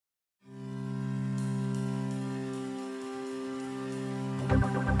Hey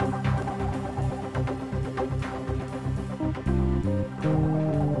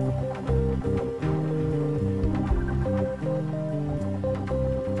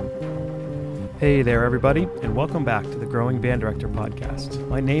there, everybody, and welcome back to the Growing Band Director podcast.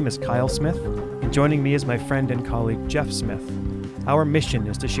 My name is Kyle Smith, and joining me is my friend and colleague, Jeff Smith. Our mission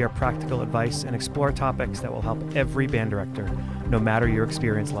is to share practical advice and explore topics that will help every band director, no matter your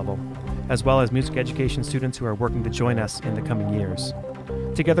experience level, as well as music education students who are working to join us in the coming years.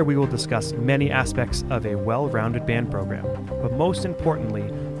 Together, we will discuss many aspects of a well-rounded band program, but most importantly,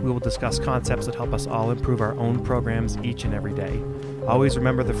 we will discuss concepts that help us all improve our own programs each and every day. Always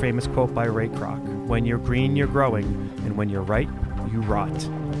remember the famous quote by Ray Kroc, "When you're green, you're growing, and when you're right, you rot."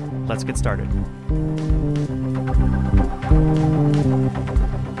 Let's get started.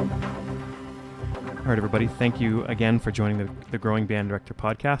 All right, everybody, thank you again for joining the Growing Band Director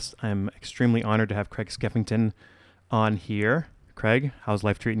podcast. I'm extremely honored to have Craig Skeffington on here. Craig, how's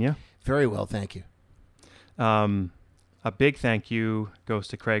life treating you? Very well, thank you. A big thank you goes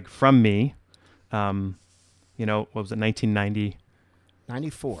to Craig from me. What was it, 1990?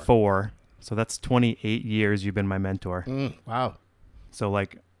 94. So that's 28 years you've been my mentor. Wow. So,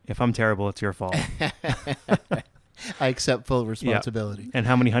 if I'm terrible, it's your fault. I accept full responsibility. Yeah. And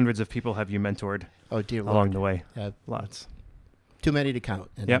how many hundreds of people have you mentored along the way? Lots. Too many to count,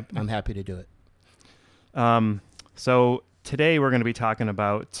 and I'm happy to do it. So today we're going to be talking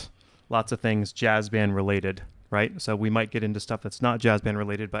about lots of things jazz band related, right? So we might get into stuff that's not jazz band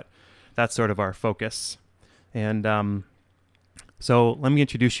related, but that's sort of our focus. And so let me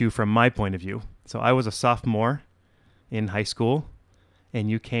introduce you from my point of view. So I was a sophomore in high school,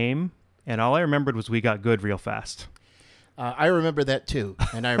 and you came, and all I remembered was we got good real fast. I remember that too,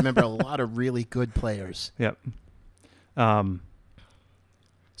 and I remember a lot of really good players. Yep.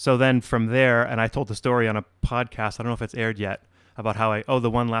 So then from there, and I told the story on a podcast, I don't know if it's aired yet, about how the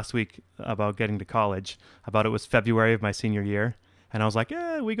one last week about getting to college, about it was February of my senior year, and I was like,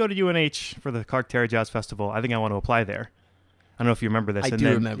 we go to UNH for the Clark Terry Jazz Festival. I think I want to apply there. I don't know if you remember this. I do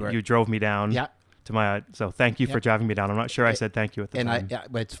remember it. You drove me down. Yeah. To my so thank you for driving me down. I'm not sure I said thank you at the time.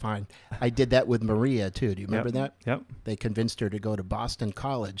 It's fine. I did that with Maria too. Do you remember that? Yep. They convinced her to go to Boston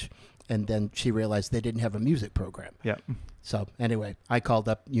College, and then she realized they didn't have a music program. Yep. So anyway, I called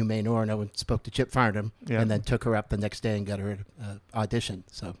up UMaine Orono and spoke to Chip Farnham, and then took her up the next day and got her an audition.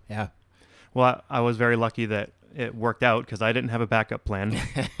 So yeah. Well, I was very lucky that it worked out because I didn't have a backup plan.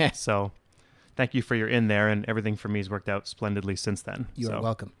 So thank you for your in there, and everything for me has worked out splendidly since then. You're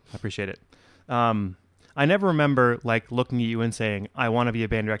welcome. I appreciate it. I never remember looking at you and saying, I want to be a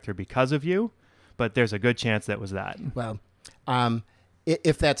band director because of you, but there's a good chance that was that. Well,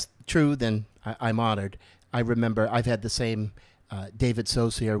 if that's true, then I'm honored. I remember I've had the same, David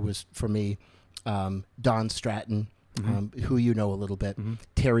Saucier was for me, Don Stratton, who you know a little bit,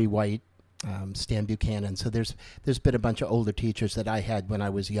 Terry White, Stan Buchanan. So there's been a bunch of older teachers that I had when I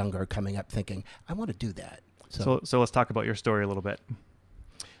was younger coming up thinking, I want to do that. So let's talk about your story a little bit.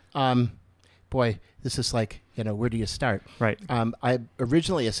 Boy, this is where do you start? Right. I'm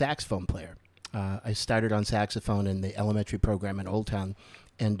originally a saxophone player. I started on saxophone in the elementary program in Old Town,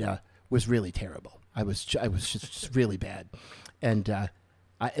 and was really terrible. I was just really bad, and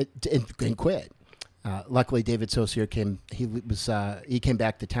I quit. Luckily, David Saucier came. He came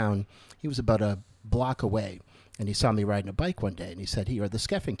back to town. He was about a block away, and he saw me riding a bike one day, and he said, "Hey, you're the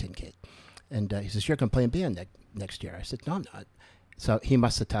Skeffington kid," and he says, "You're going to play in band next year." I said, "No, I'm not." So he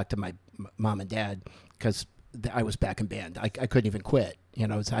must have talked to my mom and dad because I was back in band. I couldn't even quit.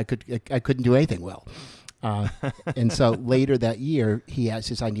 So I couldn't do anything well. And so later that year, he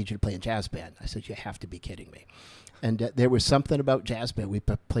says, "I need you to play in jazz band." I said, "You have to be kidding me." And there was something about jazz band. We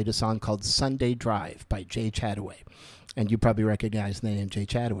played a song called "Sunday Drive" by Jay Chataway. And you probably recognize the name Jay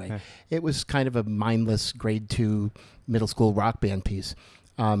Chataway. Okay. It was kind of a mindless grade 2 middle school rock band piece.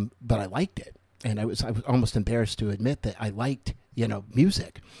 But I liked it. And I was almost embarrassed to admit that I liked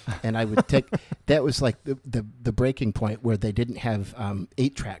music. And I would take, that was like the breaking point where they didn't have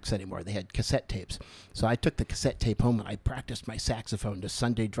 8 tracks anymore. They had cassette tapes. So I took the cassette tape home and I practiced my saxophone to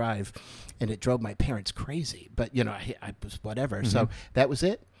Sunday Drive, and it drove my parents crazy. But, I was whatever. Mm-hmm. So that was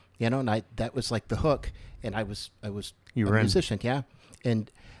it, and that was like the hook. And I was a musician. Yeah.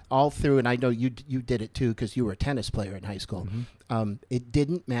 And all through, and I know you did it too because you were a tennis player in high school. Mm-hmm. It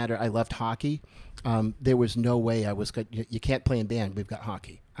didn't matter. I left hockey. There was no way I was good. You can't play in band. We've got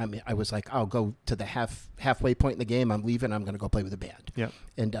hockey. I mean, I was like, I'll go to the halfway point in the game. I'm leaving. I'm going to go play with a band. Yeah.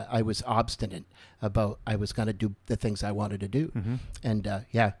 And I was obstinate about I was going to do the things I wanted to do. Mm-hmm. And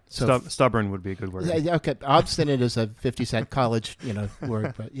yeah. So stubborn would be a good word. Okay. Obstinate is a 50-cent college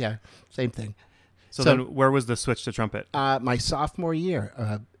word, but yeah, same thing. So then where was the switch to trumpet? My sophomore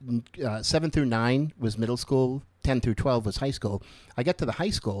year, 7 through 9 was middle school, 10 through 12 was high school. I got to the high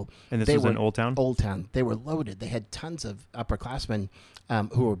school. And this was in Old Town? Old Town. They were loaded. They had tons of upperclassmen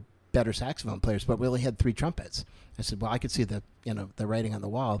who were better saxophone players, but we only had 3 trumpets. I said, well, I could see the writing on the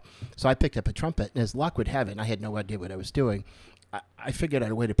wall. So I picked up a trumpet, and as luck would have it, and I had no idea what I was doing. I figured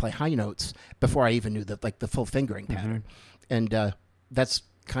out a way to play high notes before I even knew the full fingering pattern. And that's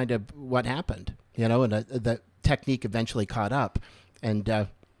kind of what happened, and the technique eventually caught up, and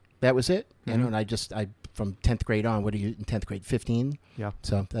that was it. And I from 10th grade on, what are you in 10th grade, 15? Yeah.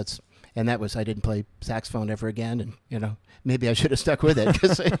 So I didn't play saxophone ever again, and maybe I should have stuck with it.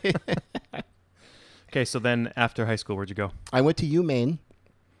 'Cause Okay, so then after high school, where'd you go? I went to UMaine,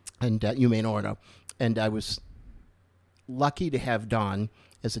 and UMaine Orono, and I was lucky to have Don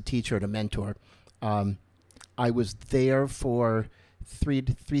as a teacher and a mentor. I was there for three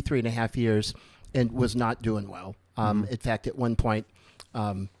and a half years and was not doing well. In fact, at one point,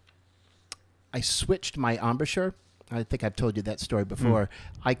 I switched my embouchure. I think I've told you that story before.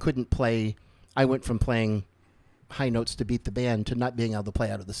 I couldn't play. I went from playing high notes to beat the band to not being able to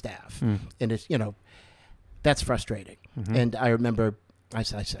play out of the staff. And it's, that's frustrating. And I remember I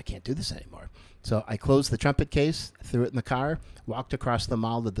said, I can't do this anymore. So I closed the trumpet case, threw it in the car, walked across the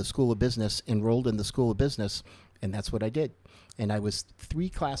mall to the School of Business, enrolled in the School of Business, and that's what I did. And I was 3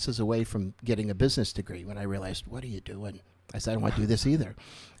 classes away from getting a business degree when I realized, what are you doing? I said, I don't want to do this either.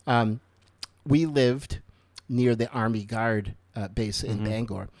 We lived near the Army Guard base in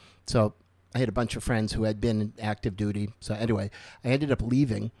Bangor. So I had a bunch of friends who had been in active duty. So anyway, I ended up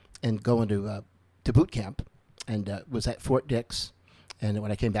leaving and going to boot camp, and was at Fort Dix. And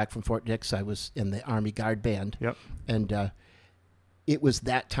when I came back from Fort Dix, I was in the Army Guard band. Yep. And it was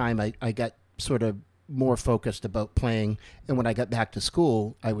that time I got sort of more focused about playing. And when I got back to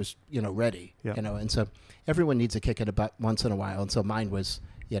school, I was, ready. Yep. And so everyone needs a kick in the butt once in a while. And so mine was,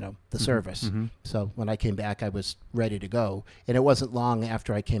 the service. So when I came back, I was ready to go. And it wasn't long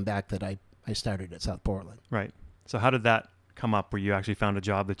after I came back that I started at South Portland. Right. So how did that come up, where you actually found a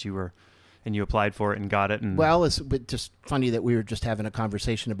job that you applied for it and got it? And well, it's just funny that we were just having a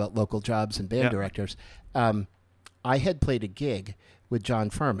conversation about local jobs and band directors. I had played a gig with John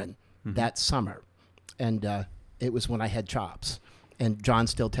Furman that summer, and it was when I had chops. And John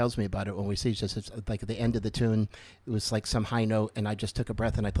still tells me about it when we see each other. It's like at the end of the tune, it was like some high note, and I just took a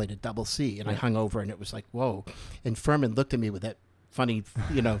breath and I played a double C, and I hung over, and it was like, whoa. And Furman looked at me with that funny,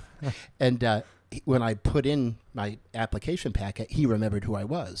 and when I put in my application packet, he remembered who I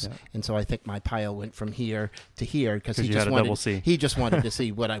was. Yeah. And so I think my pile went from here to here because he just wanted to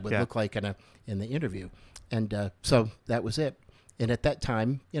see what I would look like in the interview. And so that was it. And at that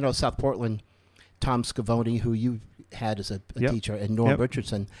time, South Portland, Tom Scavone, who you had as a teacher, and Norm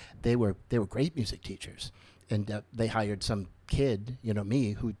Richardson, they were great music teachers. And they hired some kid,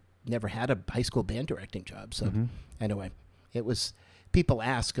 me, who never had a high school band directing job. So anyway, it was... People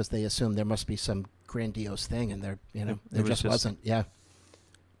ask because they assume there must be some grandiose thing, and there just wasn't. Yeah,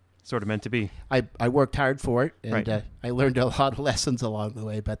 sort of meant to be. I worked hard for it, and I learned a lot of lessons along the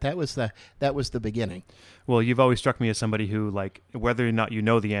way. But that was the beginning. Well, you've always struck me as somebody who, like, whether or not you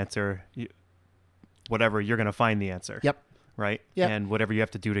know the answer, whatever, you're going to find the answer. Yep. Right. Yep. And whatever you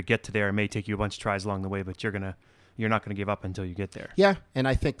have to do to get to there, it may take you a bunch of tries along the way, but you're not going to give up until you get there. Yeah, and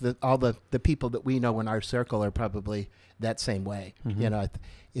I think that all the people that we know in our circle are probably that same way.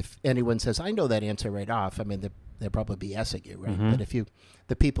 If anyone says, I know that answer right off, I mean, they'll probably BSing you, right? But if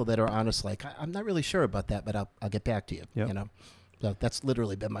the people that are honest, like, I'm not really sure about that, but I'll get back to you, So that's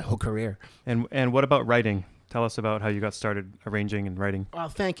literally been my whole career. And what about writing? Tell us about how you got started arranging and writing. Well,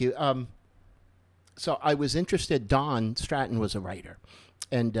 thank you. So I was interested. Don Stratton was a writer.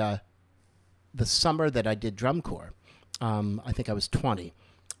 And the summer that I did drum corps, I think I was 20,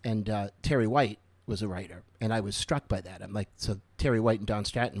 and Terry White was a writer, and I was struck by that. I'm like, so Terry White and Don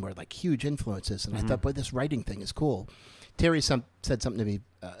Stratton were like huge influences, and I thought, boy, this writing thing is cool. Terry said something to me,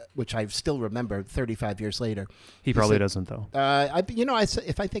 which I still remember 35 years later. He probably doesn't, though.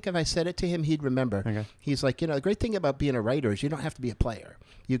 If I said it to him, he'd remember. Okay. He's like, the great thing about being a writer is you don't have to be a player.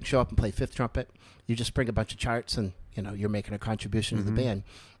 You can show up and play fifth trumpet. You just bring a bunch of charts, and you're making a contribution to the band.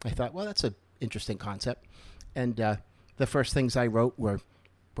 I thought, well, that's an interesting concept. And the first things I wrote were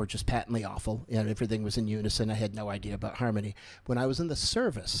just patently awful, and everything was in unison. I had no idea about harmony. When I was in the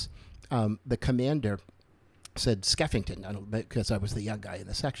service, the commander said, Skeffington, because I was the young guy in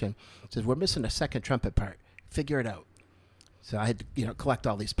the section, says, we're missing a second trumpet part. Figure it out. So I had to, collect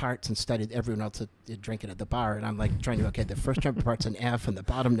all these parts and study everyone else drinking at the bar. And I'm like trying to, okay, the first trumpet part's an F and the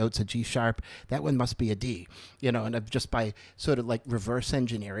bottom note's a G sharp. That one must be a D, and I've just by sort of like reverse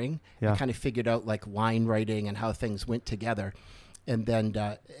engineering, I kind of figured out like line writing and how things went together. And then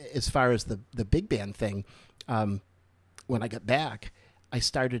as far as the big band thing, when I got back, I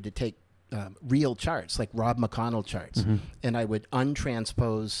started to take real charts, like Rob McConnell charts, and I would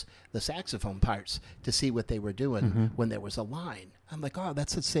untranspose the saxophone parts to see what they were doing when there was a line. I'm like, oh,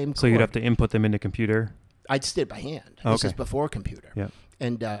 that's the same chord. So you'd have to input them into computer? I just did it by hand. Okay. This is before computer. Yeah.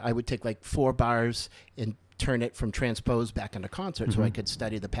 And I would take like 4 bars and turn it from transpose back into concert so I could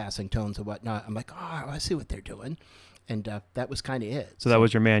study the passing tones and whatnot. I'm like, oh, I see what they're doing. And that was kind of it. So that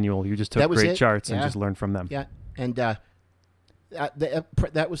was your manual. You just took great charts and just learned from them. Yeah. And that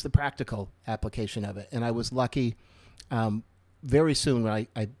was the practical application of it. And I was lucky. Very soon when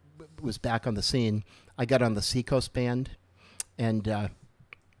I was back on the scene, I got on the Seacoast Band and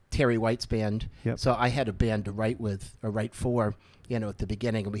Terry White's band. Yep. So I had a band to write with or write for, at the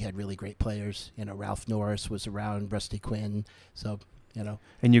beginning, and we had really great players. Ralph Norris was around, Rusty Quinn. So,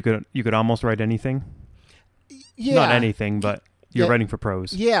 And you could almost write anything? Yeah. Not anything, but you're writing for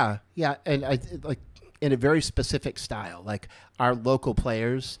pros. Yeah. Yeah. And I like in a very specific style, like our local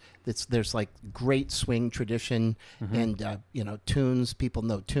players, there's like great swing tradition and, tunes, people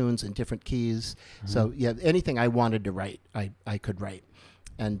know tunes in different keys. So yeah, anything I wanted to write, I could write.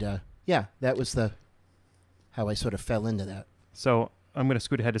 And that was how I sort of fell into that. So I'm going to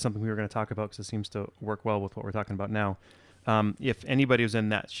scoot ahead to something we were going to talk about because it seems to work well with what we're talking about now. If anybody was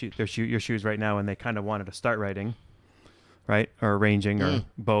in your shoes right now and they kind of wanted to start writing, right, or arranging or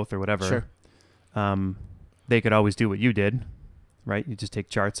both or whatever, sure. They could always do what you did, right? You just take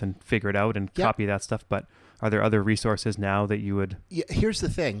charts and figure it out and copy that stuff. But are there other resources now that you would? Yeah, here's the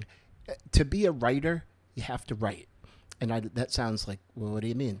thing. To be a writer, you have to write. And that sounds like, well, what do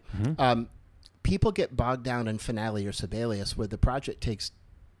you mean? People get bogged down in Finale or Sibelius where the project takes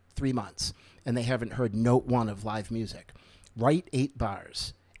 3 months and they haven't heard note 1 of live music. Write 8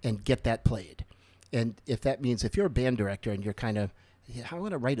 bars and get that played. And if that means if you're a band director and you're kind of, I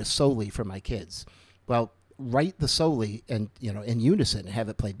want to write a soli for my kids. Well, write the soli and in unison and have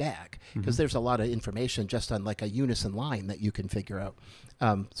it played back because there's a lot of information just on like a unison line that you can figure out.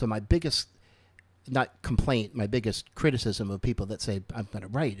 So my biggest not complaint, my biggest criticism of people that say I'm going to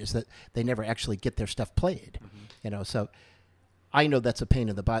write is that they never actually get their stuff played. So I know that's a pain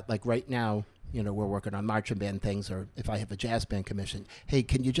in the butt. Like right now, we're working on marching band things, or if I have a jazz band commission, hey,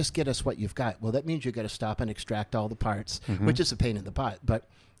 can you just get us what you've got? Well, that means you got to stop and extract all the parts, which is a pain in the butt. But,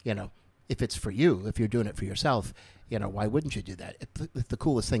 if it's for you, if you're doing it for yourself, why wouldn't you do that? The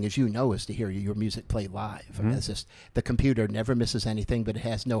coolest thing is to hear your music play live. I mean, it's just, the computer never misses anything, but it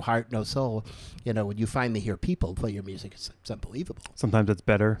has no heart, no soul. When you finally hear people play your music, it's unbelievable. Sometimes it's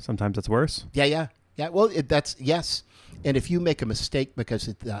better, sometimes it's worse. Yeah. Well, yes. And if you make a mistake because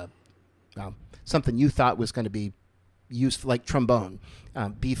it, something you thought was going to be used like trombone,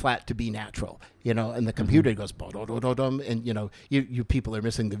 B flat to B natural, and the computer goes bo-do-do-do-dum, and you people are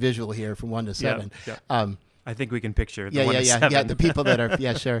missing the visual here from 1 to 7. Yeah. I think we can picture the 1 to 7. Yeah, the people that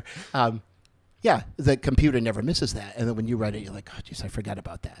are sure. The computer never misses that, and then when you write it, you're like, oh, geez, I forgot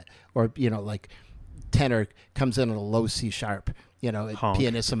about that. Or like tenor comes in on a low C sharp,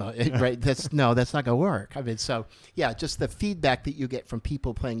 pianissimo, right? That's not going to work. I mean, so yeah, just the feedback that you get from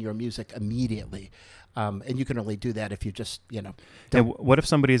people playing your music immediately. And you can only do that if you just, And what if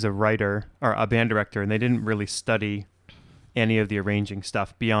somebody's a writer or a band director and they didn't really study any of the arranging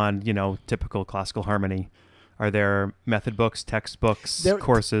stuff beyond, typical classical harmony? Are there method books, textbooks,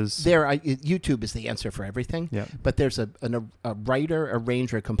 courses? YouTube is the answer for everything. Yeah. But there's a writer,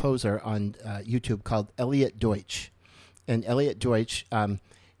 arranger, composer on YouTube called Elliot Deutsch. And Elliot Deutsch,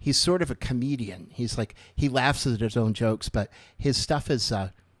 he's sort of a comedian. He's like, he laughs at his own jokes, but his stuff is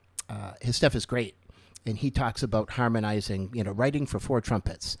great. And he talks about harmonizing, writing for 4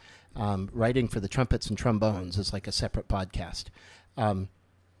 trumpets, writing for the trumpets and trombones is like a separate podcast.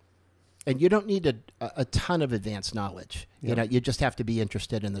 And you don't need a ton of advanced knowledge. Yep. You just have to be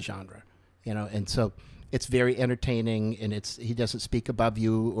interested in the genre, and so it's very entertaining, and he doesn't speak above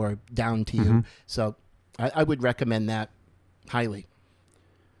you or down to you. So I would recommend that highly.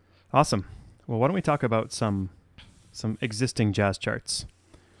 Awesome. Well, why don't we talk about some existing jazz charts?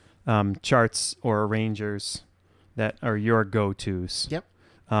 Charts or arrangers that are your go-tos. Yep.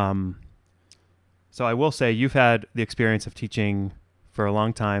 So I will say you've had the experience of teaching for a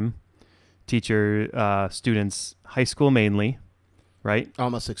long time. Teach your students high school mainly, right?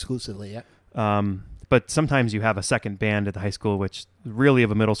 Almost exclusively, yeah. But sometimes you have a second band at the high school, which really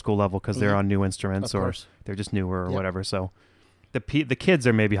of a middle school level because they're on new instruments or they're just newer or whatever. So the kids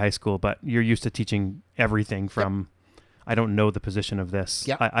are maybe high school, but you're used to teaching everything from, I don't know the position of this.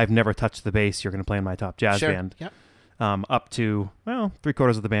 Yep. I've never touched the bass. You're going to play in my top jazz band. Yep. Up to, well, 3/4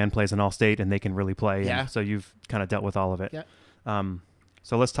 of the band plays an all-state, and they can really play. Yeah. And so you've kind of dealt with all of it. Yeah.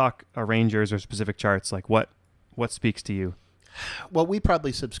 So let's talk arrangers or specific charts. Like what speaks to you? Well, we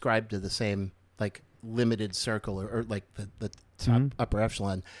probably subscribe to the same like limited circle or like the top upper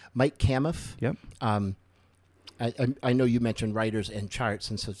echelon. Mike Camiff. Yep. I know you mentioned writers and charts,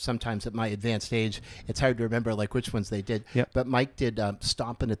 and so sometimes at my advanced age, it's hard to remember like which ones they did. Yep. But Mike did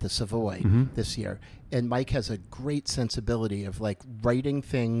Stompin' at the Savoy this year, and Mike has a great sensibility of like writing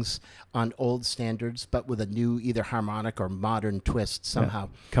things on old standards, but with a new either harmonic or modern twist somehow.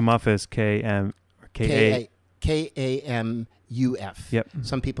 Camiff is K-A-M-U-F. Yep.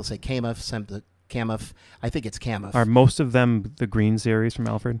 Some people say Camiff, some Camiff. I think it's Camiff. Are most of them the Green series from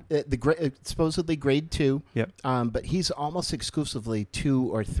Alfred? Supposedly grade 2. Yep. But he's almost exclusively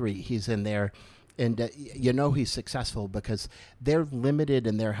 2 or 3. He's in there, and he's successful because they're limited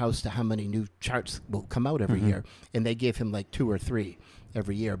in their house to how many new charts will come out every year, and they gave him like 2 or 3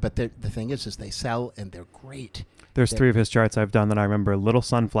 every year. But the thing is they sell and they're great. There's 3 of his charts I've done that I remember. Little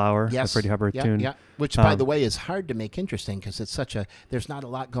Sunflower, the Freddie Hubbard tune. Yeah, which, by the way, is hard to make interesting because it's there's not a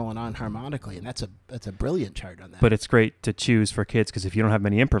lot going on harmonically, and that's a brilliant chart on that. But it's great to choose for kids because if you don't have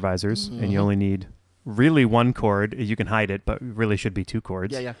many improvisers and you only need really 1 chord, you can hide it, but really should be 2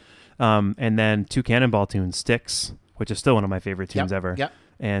 chords. Yeah. And then 2 Cannonball tunes, Styx, which is still one of my favorite tunes ever. Yep.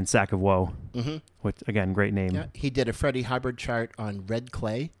 And Sack of Woe, which, again, great name. Yeah. He did a Freddie Hubbard chart on Red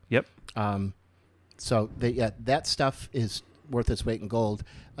Clay. Yep. So that stuff is worth its weight in gold.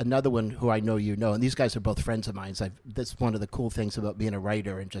 Another one who I know and these guys are both friends of mine. That's one of the cool things about being a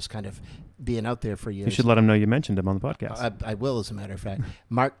writer and just kind of being out there for years. You should let them know you mentioned him on the podcast. I will, as a matter of fact.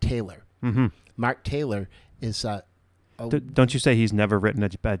 Mark Taylor. Mark Taylor is... don't you say he's never written a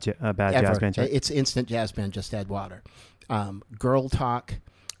bad jazz band chart? It's instant jazz band, just add water. Girl Talk.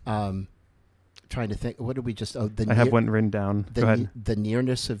 Trying to think, what did we just... I have one written down. Go ahead. The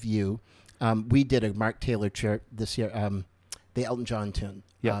Nearness of You. We did a Mark Taylor chart this year, the Elton John tune.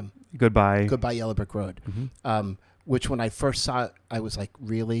 Yeah. Goodbye Yellow Brick Road. Which when I first saw it, I was like,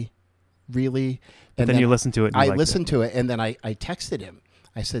 really? Really? And then you listened to it. And I listened to it, and then I texted him.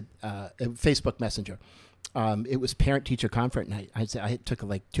 I said, Facebook Messenger. It was parent-teacher conference night. I took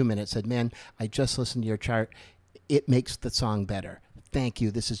like 2 minutes, said, man, I just listened to your chart. It makes the song better. Thank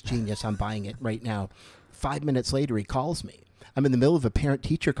you. This is genius. I'm buying it right now. 5 minutes later, he calls me. I'm in the middle of a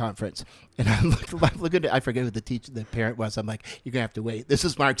parent-teacher conference, and I'm looking at, I forget who the parent was. I'm like, you're going to have to wait. This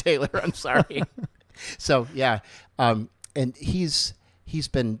is Mark Taylor. I'm sorry. So, yeah. And he's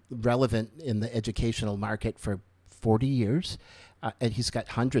been relevant in the educational market for 40 years, and he's got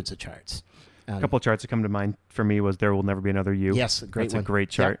hundreds of charts. A couple of charts that come to mind for me was There Will Never Be Another You. Yes, That's a great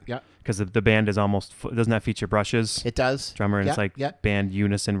chart. Yeah. Because the band is almost, doesn't that feature brushes? It does. Drummer, and it's like band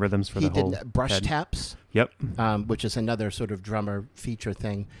unison rhythms for the whole He did brush head. taps. Yep. Which is another sort of drummer feature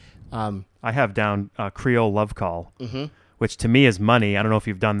thing. I have down Creole Love Call, which to me is money. I don't know if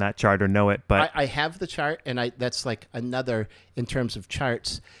you've done that chart or know it, but I have the chart, and that's like another in terms of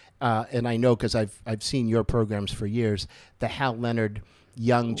charts. And I know because I've seen your programs for years. The Hal Leonard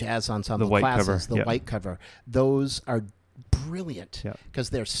Young Jazz Ensemble classes, the white cover, those are brilliant because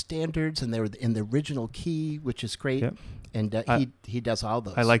they're standards and they're in the original key, which is great. And he does all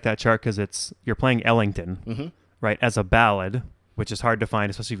those. I like that chart because you're playing Ellington, right, as a ballad, which is hard to find,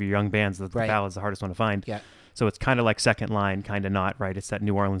 especially for young bands. The ballad's the hardest one to find. Yeah. So it's kind of like second line, kind of not, right? It's that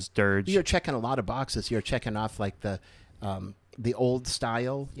New Orleans dirge. You're checking a lot of boxes. You're checking off like the old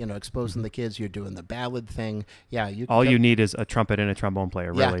style, exposing the kids. You're doing the ballad thing. Yeah. You need is a trumpet and a trombone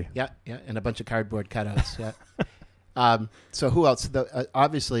player, really. Yeah. And a bunch of cardboard cutouts. Yeah. So who else?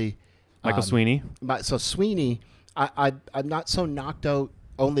 Obviously, Michael Sweeney. So Sweeney, I'm not so knocked out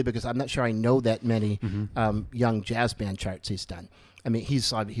only because I'm not sure I know that many young jazz band charts he's done. I mean,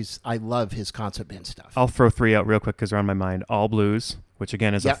 I love his concert band stuff. I'll throw 3 out real quick because they're on my mind. All Blues, which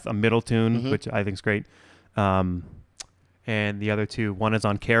again is a middle tune, which I think is great. And the other 2, one is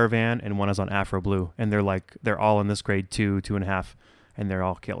on Caravan and one is on Afro Blue, and they're all in this grade 2, 2.5, and they're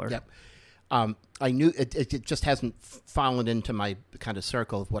all killer. Yep. I knew it just hasn't fallen into my kind of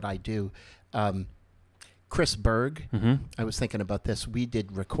circle of what I do. Chris Berg, I was thinking about this. We did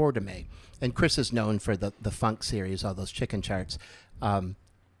Recordame, and Chris is known for the funk series, all those chicken charts. And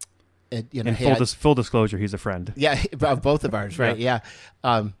full disclosure, he's a friend. Yeah, both of ours, right? Yeah.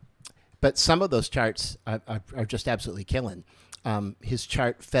 But some of those charts are just absolutely killing. His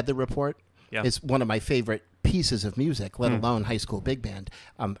chart, Feather Report, is one of my favorite pieces of music, let alone high school big band.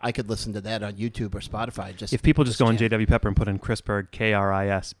 I could listen to that on YouTube or Spotify. If people just go on J.W. Pepper and put in Chris Berg,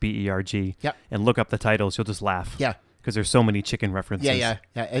 Krisberg, Yep. and look up the titles, you'll just laugh. Yeah. Because there's so many chicken references. Yeah.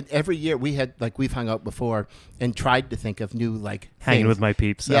 And every year we've hung out before and tried to think of new Hanging things. with my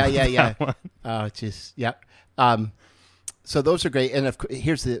peeps. Yeah. So those are great. And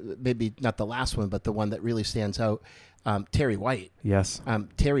here's maybe not the last one, but the one that really stands out. Terry White. Yes.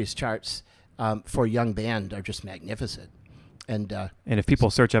 Terry's charts for young band are just magnificent. And if people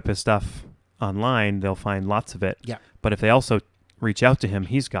search up his stuff online, they'll find lots of it. Yeah. But if they also reach out to him,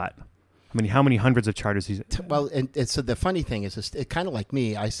 he's got, how many hundreds of charters he's... Well, and so the funny thing is, it kind of like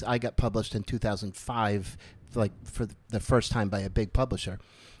me, I got published in 2005, for the first time by a big publisher.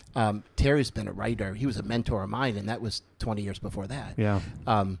 Terry's been a writer. He was a mentor of mine, and that was 20 years before that. Yeah.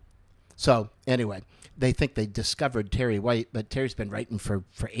 So anyway, they think they discovered Terry White, but Terry's been writing for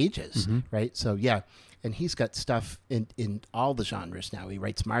ages, right? So yeah, and he's got stuff in all the genres now. He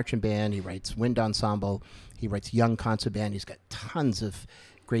writes marching band, he writes wind ensemble, he writes young concert band. He's got tons of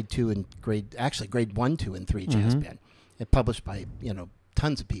grade 2 and grade 1, 2, and 3 jazz band. And published by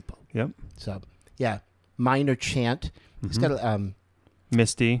tons of people. Yep. So yeah, minor chant. He's got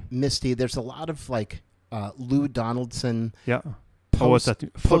Misty. There's a lot of Lou Donaldson. Yeah. What's that?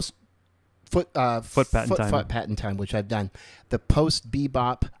 Foot patent time, which I've done. The post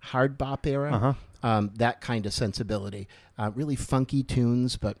bebop, hard bop era, that kind of sensibility. Really funky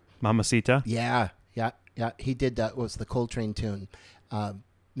tunes, but Mamacita. Yeah. He did what was the Coltrane tune,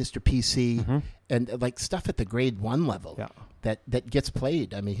 Mr. PC, and stuff at the grade 1 level. Yeah. That gets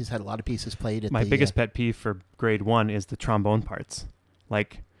played. He's had a lot of pieces played at My biggest pet peeve for grade 1 is the trombone parts.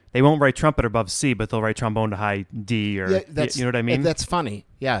 They won't write trumpet above C, but they'll write trombone to high D, or you know what I mean? That's funny.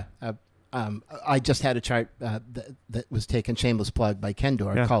 Yeah. I just had a chart that was taken, shameless plug, by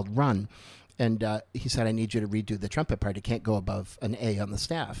Kendor called Run. And he said, I need you to redo the trumpet part. It can't go above an A on the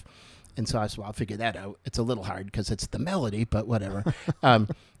staff. And so I said, well, I'll figure that out. It's a little hard because it's the melody, but whatever.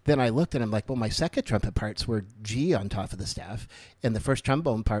 Then I looked and I'm like, well, my second trumpet parts were G on top of the staff. And the first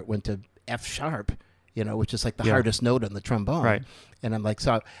trombone part went to F sharp, which is the hardest note on the trombone. Right. And I'm like,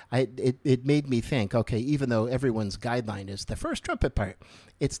 so it made me think, okay, even though everyone's guideline is the first trumpet part,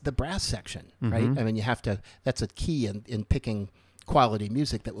 it's the brass section, right? You have to, that's a key in picking quality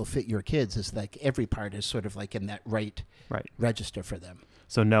music that will fit your kids, is every part is sort of in that right register for them.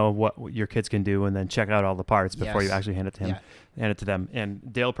 So know what your kids can do, and then check out all the parts before you actually hand it to him, hand it to them.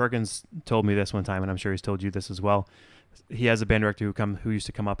 And Dale Perkins told me this one time, and I'm sure he's told you this as well. He has a band director who used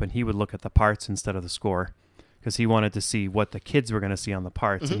to come up, and he would look at the parts instead of the score, because he wanted to see what the kids were going to see on the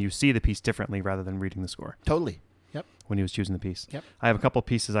parts, and you see the piece differently rather than reading the score. Totally. Yep. When he was choosing the piece. Yep. I have a couple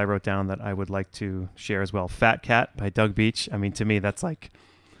pieces I wrote down that I would like to share as well. Fat Cat by Doug Beach. To me, that's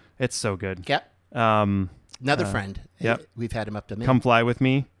it's so good. Yep. Another friend. Yep. We've had him up to me. Come Fly With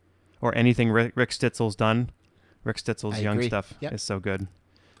Me, or anything Rick Stitzel's done. Rick Stitzel's young stuff is so good.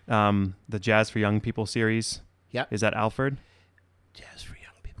 The Jazz for Young People series. Yep. Is that Alfred? Jazz for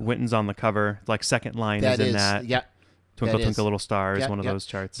Young People. Winton's on the cover. Second line is in that. Yeah. Twinkle Twinkle Little Star is one of those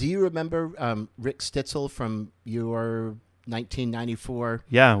charts. Do you remember Rick Stitzel from your 1994?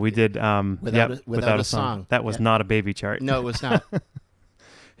 Yeah, we did. Without a Song. That was not a baby chart. No, it was not.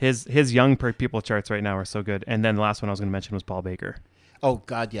 His young people charts right now are so good. And then the last one I was going to mention was Paul Baker. Oh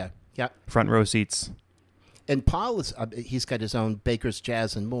God, yeah. Front row seats. And Paul is he's got his own Baker's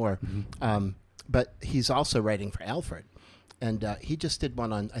Jazz and more, but he's also writing for Alfred. And he just did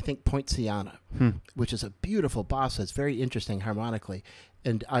one on, I think, Poinciana, which is a beautiful bossa. It's very interesting harmonically.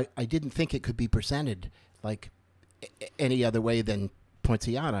 And I didn't think it could be presented any other way than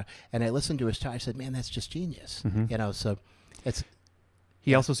Poinciana. And I listened to his chart. I said, man, that's just genius. So it's...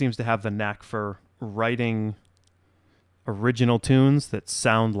 He also seems to have the knack for writing original tunes that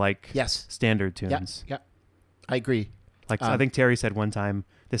sound like standard tunes. Yeah, I agree. I think Terry said one time,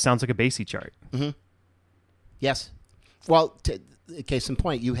 this sounds like a Basie chart. Yes. Well, case in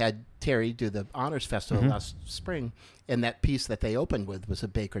point, you had Terry do the Honors Festival last spring, and that piece that they opened with was a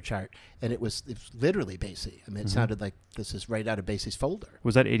Baker chart, and it was literally Basie. It sounded like this is right out of Basie's folder.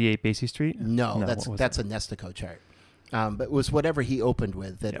 Was that 88 Basie Street? No, that's a Nestico chart. But it was whatever he opened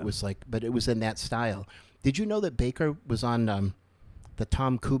with that it was but it was in that style. Did you know that Baker was on the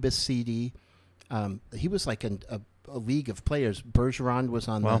Tom Kubis CD? He was in a league of players. Bergeron was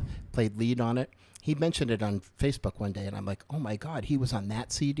on played lead on it. He mentioned it on Facebook one day, and I'm like, oh my God, he was on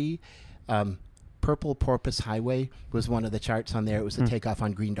that CD. Purple Porpoise Highway was one of the charts on there. It was the takeoff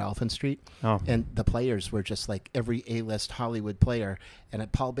on Green Dolphin Street. Oh. And the players were just every A-list Hollywood player. And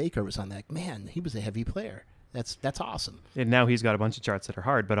Paul Baker was on that. Man, he was a heavy player. That's awesome. And now he's got a bunch of charts that are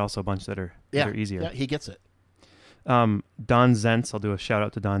hard, but also a bunch that are easier. Yeah, he gets it. Don Zentz, I'll do a shout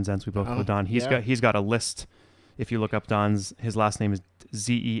out to Don Zentz. We both know Don. He's got a list. If you look up Don's, his last name is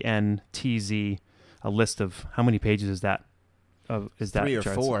Zentz. A list of how many pages is that? Is that 3 or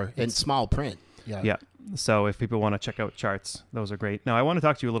 4 in small print? Yeah. Yeah. So if people want to check out charts, those are great. Now I want to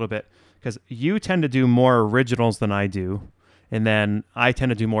talk to you a little bit because you tend to do more originals than I do, and then I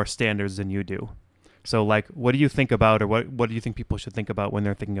tend to do more standards than you do. So like, what do you think about, or what do you think people should think about when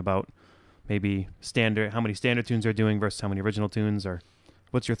they're thinking about maybe standard, how many standard tunes they're doing versus how many original tunes, or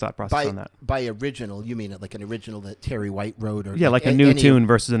what's your thought process on that? By original, you mean like an original that Terry White wrote? Or like a new tune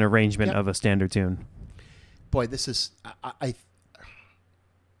versus an arrangement of a standard tune. Boy, this is, I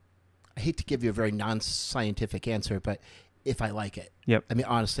hate to give you a very non-scientific answer, but if I like it. Yep. I mean,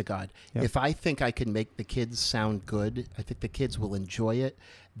 honest to God. Yep. If I think I can make the kids sound good, I think the kids will enjoy it,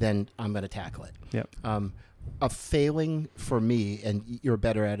 then I'm going to tackle it. Yep. A failing for me, and you're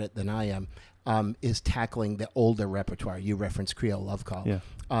better at it than I am, is tackling the older repertoire. You referenced Creole Love Call.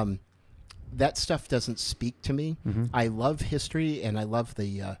 Yeah. That stuff doesn't speak to me. Mm-hmm. I love history, and I love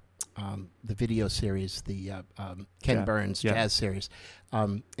the video series, the Ken Burns jazz series.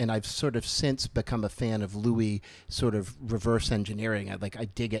 And I've sort of since become a fan of Louis sort of reverse engineering. I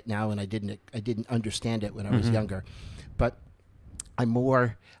dig it now, and I didn't understand it when I was younger. But I'm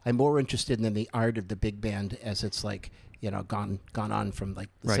more interested in the art of the big band as it's like, gone on from like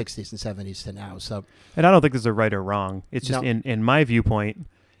the 60s and 70s to now. So, and I don't think there's a right or wrong. It's just in my viewpoint,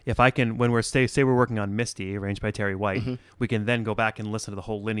 if I can, when we're say we're working on Misty, arranged by Terry White, we can then go back and listen to the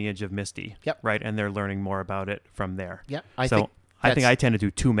whole lineage of Misty. Yep. Right, and they're learning more about it from there. Yep. I think I tend to do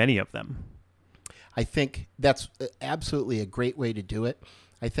too many of them. I think that's absolutely a great way to do it.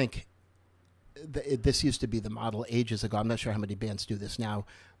 I think this used to be the model ages ago. I'm not sure how many bands do this now.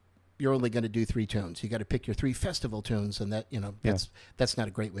 You're only going to do 3 tunes. You got to pick your 3 festival tunes, and that's not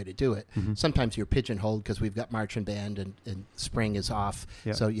a great way to do it. Sometimes you're pigeonholed because we've got marching band and spring is off,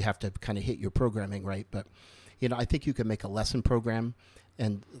 so you have to kind of hit your programming right. But I think you can make a lesson program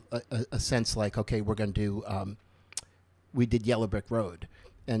and a sense like, okay, we're going to do. We did Yellow Brick Road.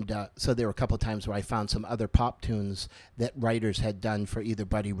 And so there were a couple of times where I found some other pop tunes that writers had done for either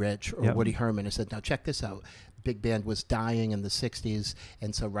Buddy Rich or Woody Herman. I said, now check this out. Big band was dying in the 60s,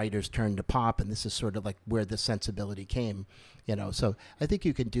 and so writers turned to pop, and this is sort of like where the sensibility came. So I think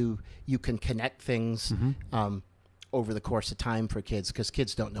you can connect things over the course of time for kids, because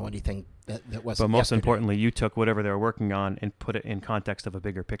kids don't know anything that wasn't. But most yesterday. importantly, you took whatever they were working on and put it in context of a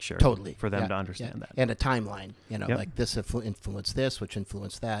bigger picture. Totally. For them to understand that. And a timeline, like this influenced this, which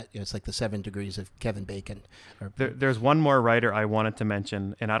influenced that. It's like the 7 degrees of Kevin Bacon. There's one more writer I wanted to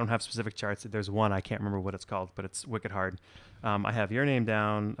mention, and I don't have specific charts. There's one, I can't remember what it's called, but it's wicked hard. I have your name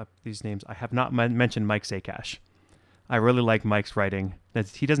down, these names. I have not mentioned Mike Sakash. I really like Mike's writing.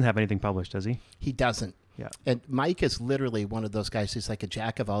 He doesn't have anything published, does he? He doesn't. Yeah. And Mike is literally one of those guys who's like a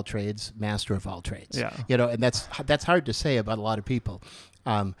jack of all trades, master of all trades. Yeah. And that's hard to say about a lot of people.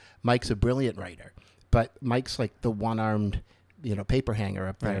 Mike's a brilliant writer, but Mike's like the one-armed, paper hanger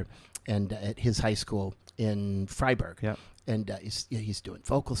up there, and at his high school in Freiburg. Yeah. And he's doing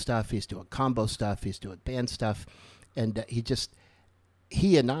vocal stuff, he's doing combo stuff, he's doing band stuff, and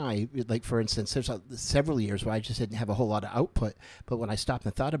he and I, like, for instance, there's several years where I just didn't have a whole lot of output, but when I stopped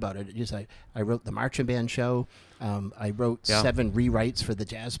and thought about it, I wrote the marching band show. I wrote 7 rewrites for the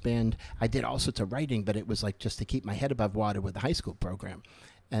jazz band. I did all sorts of writing, but it was like just to keep my head above water with the high school program.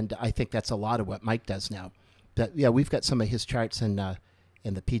 And I think that's a lot of what Mike does now. But yeah, we've got some of his charts in the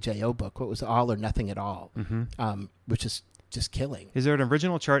PJO book. What was All or Nothing at All, which is just killing. Is there an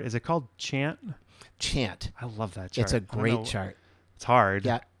original chart? Is it called Chant? Chant. I love that chart. It's a great chart. It's hard.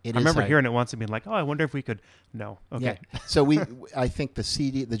 Yeah, it is. I remember hard. hearing it once and being like, "Oh, I wonder if we could." No, okay. Yeah. So I think the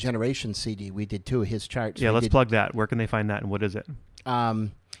CD, the Generation CD, we did 2 of his charts. Yeah, let's plug that. Where can they find that, and what is it?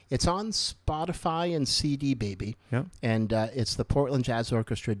 It's on Spotify and CD Baby. Yeah. And it's the Portland Jazz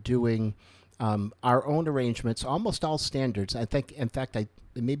Orchestra doing our own arrangements, almost all standards. I think, in fact,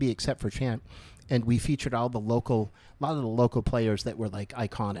 maybe except for Chant. And we featured a lot of the local players that were like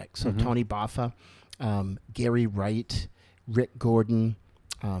iconic. So Tony Boffa, Gary Wright, Rick Gordon,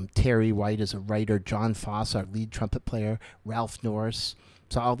 Terry White as a writer, John Foss, our lead trumpet player, Ralph Norris.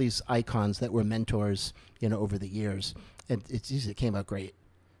 So all these icons that were mentors, over the years. And it came out great.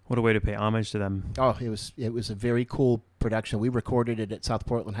 What a way to pay homage to them. Oh, it was a very cool production. We recorded it at South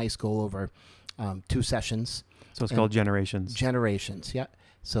Portland High School over 2 sessions. So it's called Generations. Generations, yeah.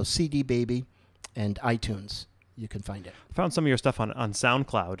 So CD Baby and iTunes, you can find it. I found some of your stuff on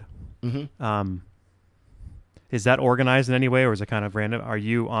SoundCloud. Is that organized in any way, or is it kind of random? Are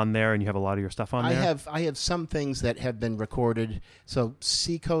you on there and you have a lot of your stuff on there? I have some things that have been recorded. So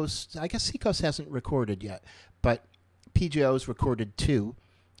Seacoast, I guess Seacoast hasn't recorded yet, but PGOs recorded 2.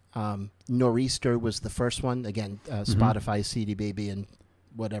 Nor'easter was the first one. Again, Spotify, CD Baby, and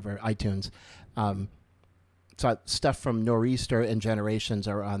whatever, iTunes. So stuff from Nor'easter and Generations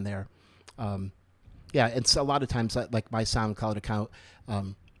are on there. Yeah, it's a lot of times, like my SoundCloud account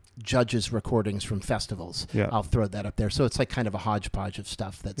judges recordings from festivals. Yeah. I'll throw that up there. So it's like kind of a hodgepodge of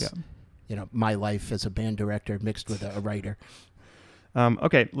stuff that's, my life as a band director mixed with a writer.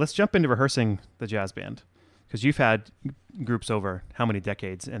 Okay, let's jump into rehearsing the jazz band, because you've had groups over how many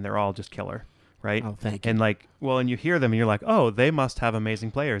decades, and they're all just killer, right? Oh, thank you. And and you hear them, and you're like, oh, they must have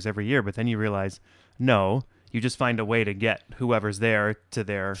amazing players every year, but then you realize, no, you just find a way to get whoever's there to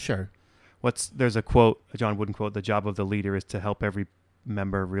their... Sure. There's a quote, a John Wooden quote, the job of the leader is to help every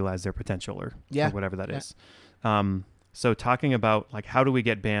member realize their potential, or whatever that is. So talking about, how do we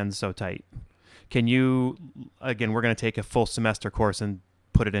get bands so tight? Can you, again, we're going to take a full semester course and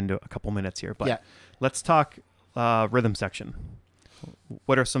put it into a couple minutes here, but let's talk rhythm section.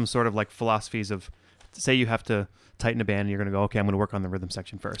 What are some sort of philosophies of, say you have to tighten a band and you're going to go, okay, I'm going to work on the rhythm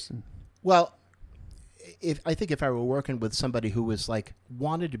section first. Well, I think if I were working with somebody who was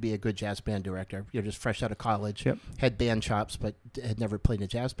wanted to be a good jazz band director, just fresh out of college, had band chops, but had never played in a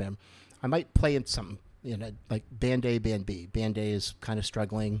jazz band, I might play in something, like band A, band B. Band A is kind of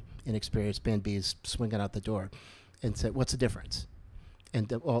struggling, inexperienced. Band B is swinging out the door, and say, what's the difference? And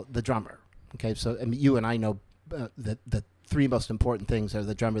the drummer. Okay, so you and I know that the 3 most important things are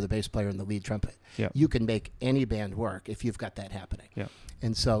the drummer, the bass player, and the lead trumpet. Yeah. You can make any band work if you've got that happening. Yeah.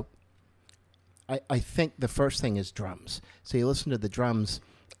 And so I think the first thing is drums. So you listen to the drums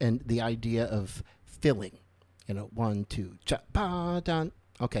and the idea of filling, 1, 2, cha, ba, dun.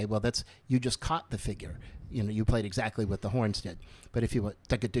 Okay, well, you just caught the figure. You played exactly what the horns did. But if you went,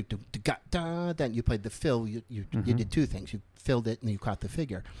 then you played the fill, you did 2 things. You filled it and you caught the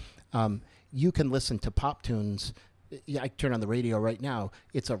figure. You can listen to pop tunes. I turn on the radio right now.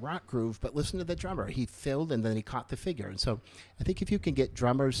 It's a rock groove, but listen to the drummer. He filled and then he caught the figure. And so I think if you can get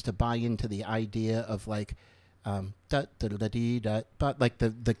drummers to buy into the idea of da da da dee da, but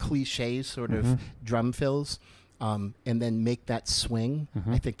the cliche sort of drum fills, and then make that swing,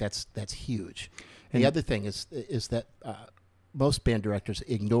 I think that's huge. And the other thing is that most band directors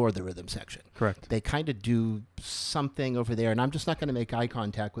ignore the rhythm section. Correct. They kind of do something over there, and I'm just not going to make eye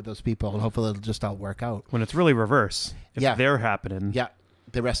contact with those people, and hopefully it'll just all work out. When it's really reverse. If they're happening. Yeah.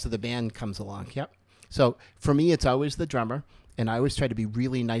 The rest of the band comes along. Yep. So for me, it's always the drummer, and I always try to be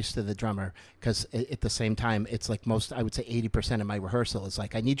really nice to the drummer, because at the same time, it's I would say 80% of my rehearsal is I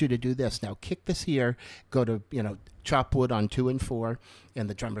need you to do this. Now kick this here, go to, chop wood on 2 and 4, and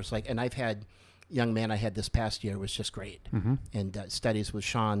the drummer's and I've had... Young man I had this past year was just great, and studies with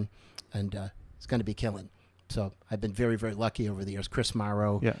Sean, and it's going to be killing. So I've been very, very lucky over the years. Chris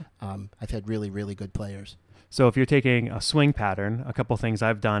Morrow, I've had really, really good players. So if you're taking a swing pattern, a couple things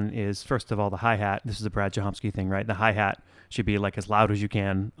I've done is, first of all, the hi-hat. This is a Brad Jahomsky thing, right? The hi-hat should be as loud as you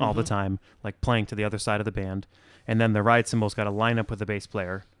can all the time, playing to the other side of the band. And then the ride cymbal's got to line up with the bass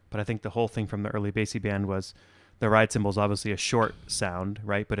player. But I think the whole thing from the early bassy band was the ride cymbal's obviously a short sound,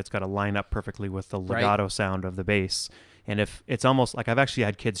 right? But it's got to line up perfectly with the legato sound of the bass. And if it's almost I've actually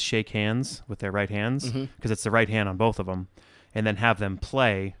had kids shake hands with their right hands, because it's the right hand on both of them, and then have them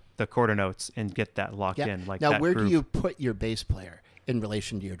play the quarter notes and get that locked in. Now, that where groove. do you put your bass player in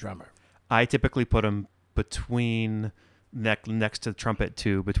relation to your drummer? I typically put them between... next to the trumpet,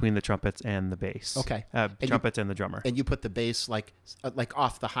 between the trumpets and the bass. Okay. Trumpets and the drummer. And you put the bass like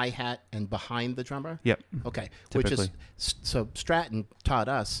off the hi-hat and behind the drummer? Yep. Okay. Typically. Which is, so Stratton taught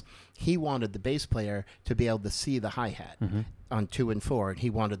us, he wanted the bass player to be able to see the hi-hat on 2 and 4, and he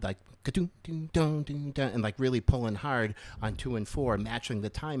wanted and really pulling hard on 2 and 4, matching the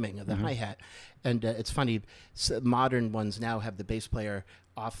timing of the hi-hat. And it's funny, modern ones now have the bass player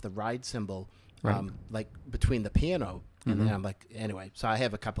off the ride cymbal, between the piano. And then I'm anyway, so I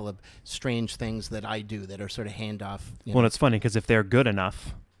have a couple of strange things that I do that are sort of handoff. Well, it's funny because if they're good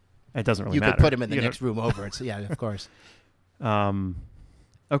enough, it doesn't really matter. You could put them in the next room over. It's, of course.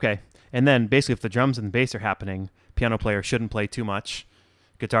 Okay. And then basically if the drums and the bass are happening, piano player shouldn't play too much.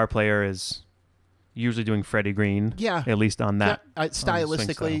 Guitar player is usually doing Freddie Green. Yeah. At least on that. Yeah.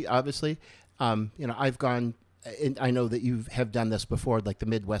 Stylistically, obviously. I've gone... And I know that you have done this before, like the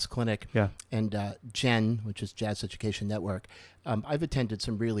Midwest Clinic and GEN, which is Jazz Education Network. I've attended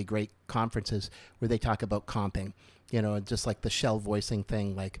some really great conferences where they talk about comping, just like the shell voicing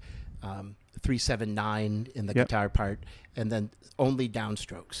thing, 3-7-9 in the guitar part, and then only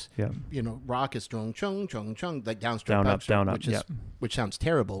downstrokes. Yeah. Rock is chung, chung, chung, chung, like downstroke, down up, which sounds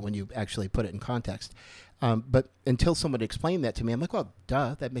terrible when you actually put it in context. But until someone explained that to me, I'm like, well,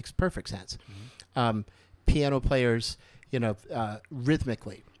 duh, that makes perfect sense. piano players,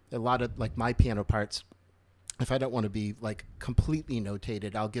 rhythmically, a lot of like my piano parts, if I don't want to be like completely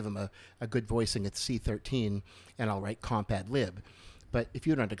notated, I'll give them a good voicing at C13 and I'll write comp ad lib. But if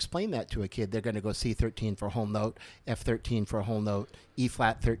you don't explain that to a kid, they're going to go C13 for a whole note, F13 for a whole note, E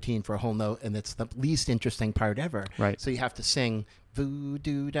flat 13 for a whole note, and it's the least interesting part ever. Right. So you have to sing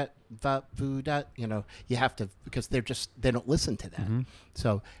voodoo da va voo da. You have to, because they don't listen to that. Mm-hmm.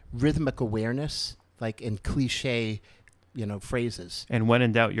 So rhythmic awareness, like in cliche, phrases. And when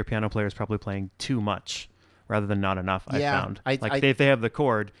in doubt, your piano player is probably playing too much rather than not enough. Yeah, I found if they have the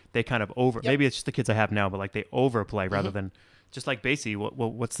chord, they kind of over. Yep. Maybe it's just the kids I have now, but like they overplay rather than. Just like Basie,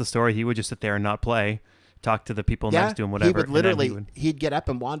 what's the story? He would just sit there and not play, talk to the people next to him, whatever. He would literally, he'd get up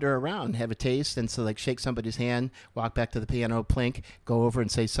and wander around, have a taste, and so like shake somebody's hand, walk back to the piano, plink, go over and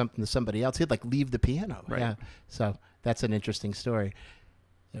say something to somebody else. He'd like leave the piano. Right. Yeah. So that's an interesting story.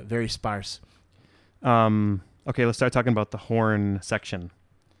 Very sparse. Okay, let's start talking about the horn section.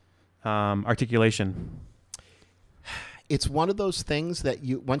 Articulation. It's one of those things that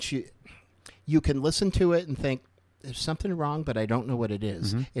once you can listen to it and think, there's something wrong, but I don't know what it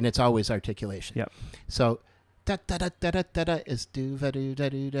is. Mm-hmm. And it's always articulation. Yep. So da da da da da da da is do va do da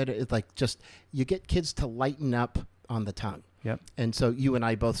do da da. It's like just you get kids to lighten up on the tongue. Yep. And so you and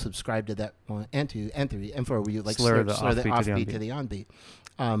I both subscribe to that one and for where you like slur the offbeat to the onbeat.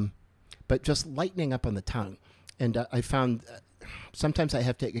 But just lightening up on the tongue. And I found sometimes I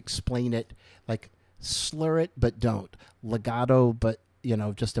have to explain it, like slur it but don't, legato but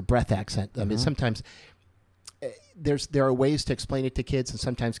just a breath accent. I mean sometimes. There are ways to explain it to kids, and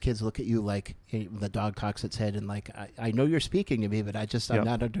sometimes kids look at you like the dog cocks its head and like, I know you're speaking to me, but I'm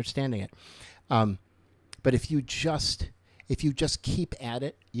not understanding it. But if you just keep at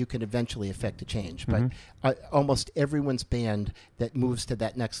it, you can eventually affect a change. But almost everyone's band that moves to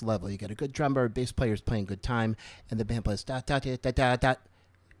that next level, you get a good drummer, bass player's playing good time, and the band plays da da da da da da.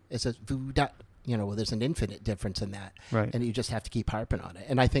 It says voo da. There's an infinite difference in that. Right. And you just have to keep harping on it.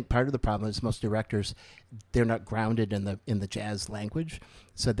 And I think part of the problem is most directors, they're not grounded in the jazz language,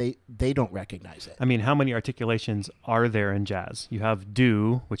 so they don't recognize it. I mean, how many articulations are there in jazz? You have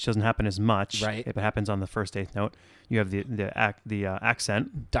do, which doesn't happen as much. Right. If it happens on the first eighth note. You have the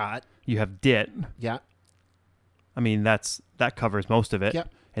accent. Dot. You have dit. Yeah. I mean, that covers most of it. Yep.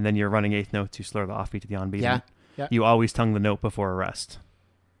 And then you're running eighth note to slur the offbeat to the onbeat. Yeah. Yeah. You always tongue the note before a rest.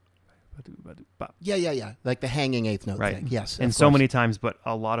 Yeah. Like the hanging eighth note thing. Yes. And so many times, but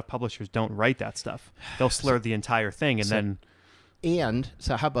a lot of publishers don't write that stuff. They'll slur the entire thing And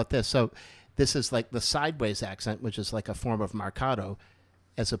so how about this? So this is like the sideways accent, which is like a form of marcato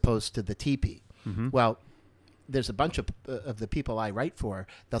as opposed to the TP. Mm-hmm. Well, there's a bunch of the people I write for,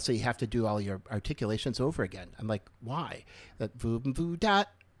 they'll say you have to do all your articulations over again. I'm like, why? That voo dot,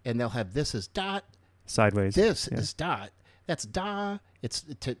 and they'll have this as dot. Sideways. This is dot. That's da.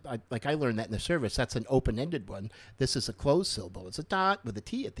 Like I learned that in the service. That's an open-ended one. This is a closed syllable. It's a dot with a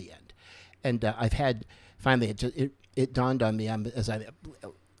T at the end. And I've had, finally, it dawned on me as I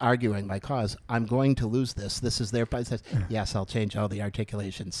arguing my cause, I'm going to lose this. This is their part. Says, yes, I'll change all the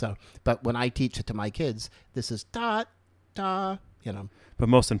articulations. So, but when I teach it to my kids, this is dot, da, But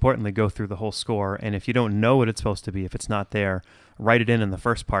most importantly, go through the whole score. And if you don't know what it's supposed to be, if it's not there, write it in the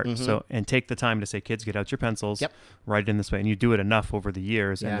first part. Mm-hmm. So, and take the time to say, kids, get out your pencils, Yep. write it in this way. And you do it enough over the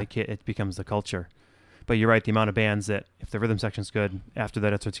years, and it becomes the culture. But you're right, the amount of bands that, if the rhythm section's good, after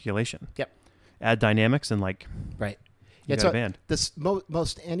that, it's articulation. Yep. Add dynamics and right. You got a band. This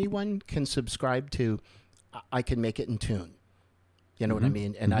most anyone can subscribe to. I can make it in tune. You know what I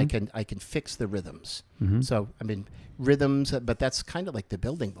mean? And I can fix the rhythms. Mm-hmm. So I mean rhythms, but that's kind of like the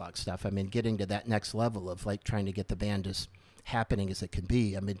building block stuff. I mean, getting to that next level of like trying to get the band as happening as it can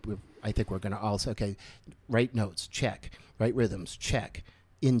be. I mean, I think we're going to also write notes, check, write rhythms, check,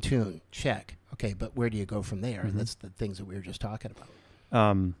 in tune, check. Okay, but where do you go from there? Mm-hmm. That's the things that we were just talking about.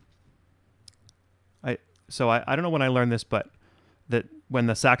 I don't know when I learned this, but that when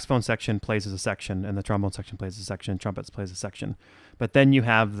the saxophone section plays as a section and the trombone section plays as a section, trumpets plays a section. But then you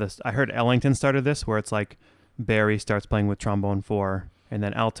have this, I heard Ellington started this, where it's like Barry starts playing with trombone 4, and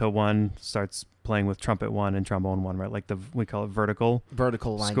then alto 1 starts playing with trumpet 1 and trombone 1, right? Like we call it vertical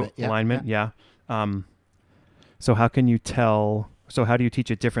alignment. Alignment, yeah. So how can you tell, so how do you teach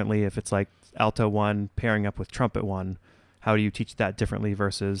it differently if it's like alto 1 pairing up with trumpet 1? How do you teach that differently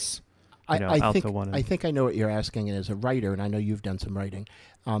versus... I think I know what you're asking, and as a writer, and I know you've done some writing,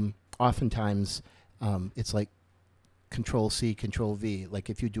 oftentimes it's like Control-C, Control-V. Like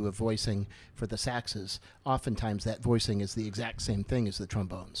if you do a voicing for the saxes, oftentimes that voicing is the exact same thing as the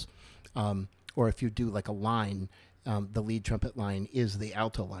trombones. Or if you do like a line, the lead trumpet line is the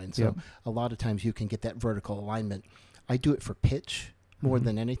alto line. So a lot of times you can get that vertical alignment. I do it for pitch more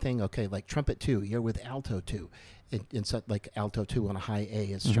than anything. Okay, like trumpet 2, you're with alto 2. In so like alto 2 on a high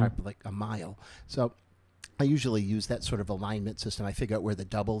A is sharp like a mile. So I usually use that sort of alignment system. I figure out where the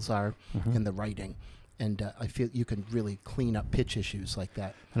doubles are in the writing. And I feel you can really clean up pitch issues like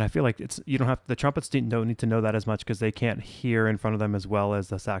that. And I feel like the trumpets don't need to know that as much because they can't hear in front of them as well as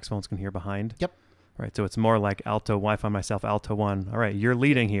the saxophones can hear behind. Yep. Right. So it's more like alto. I find myself alto 1. All right, you're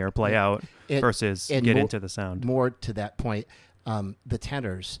leading here, play out, versus get into the sound. More to that point, the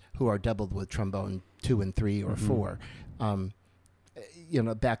tenors who are doubled with trombone 2 and 3 or 4,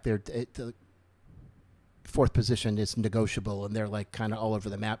 back there, the fourth position is negotiable, and they're like kind of all over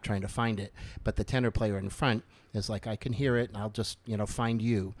the map trying to find it. But the tenor player in front is like, I can hear it, and I'll just find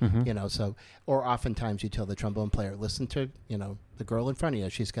you. So, or oftentimes you tell the trombone player, listen to the girl in front of you.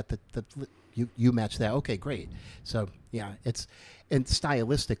 She's got the you match that. Okay, great. So yeah, and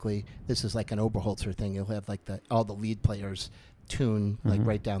stylistically, this is like an Oberholzer thing. You'll have like all the lead players tune like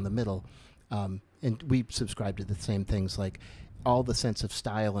right down the middle, and we subscribe to the same things like. All the sense of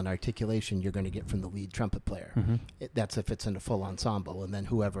style and articulation you're going to get from the lead trumpet player. That's if it's in a full ensemble, and then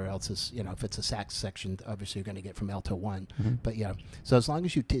whoever else is, if it's a sax section, obviously you're going to get from alto 1. But yeah, so as long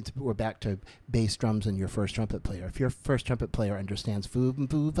as we're back to bass drums and your first trumpet player. If your first trumpet player understands foo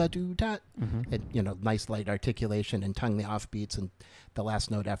va doo dot, and nice light articulation and tongue the offbeats and the last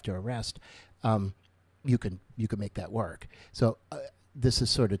note after a rest, you can make that work. So this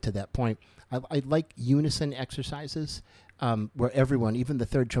is sort of to that point. I like unison exercises. Where everyone, even the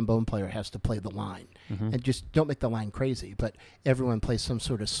third trombone player, has to play the line. And just don't make the line crazy, but everyone plays some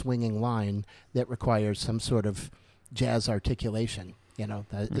sort of swinging line that requires some sort of jazz articulation.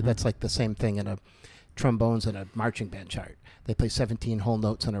 That's like the same thing in a trombones in a marching band chart. They play 17 whole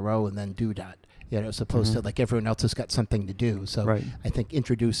notes in a row and then do-dot, as opposed to like everyone else has got something to do. So I think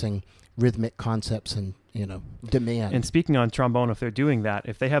introducing rhythmic concepts and, demand. And speaking on trombone, if they're doing that,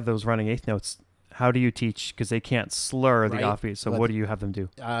 if they have those running eighth notes, how do you teach? Because they can't slur the offbeat. So what do you have them do?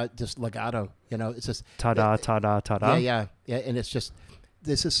 Just legato. It's just ta-da, ta-da, ta-da. Yeah. And it's just,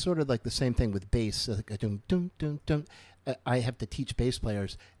 this is sort of like the same thing with bass. Dum, dum, dum, dum. I have to teach bass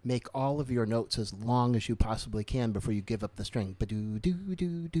players, make all of your notes as long as you possibly can before you give up the string. Ba-doo, doo,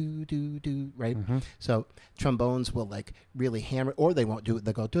 doo, doo, doo, doo, right? So trombones will like really hammer, or they won't do it.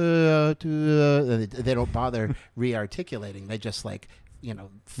 They go, duh, duh, they don't bother re-articulating. They just like,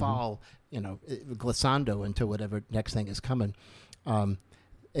 fall, glissando into whatever next thing is coming.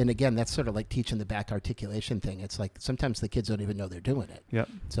 And again, that's sort of like teaching the back articulation thing. It's like sometimes the kids don't even know they're doing it. Yep.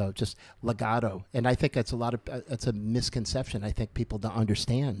 So just legato. And I think it's it's a misconception. I think people don't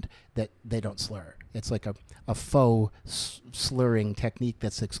understand that they don't slur. It's like a faux slurring technique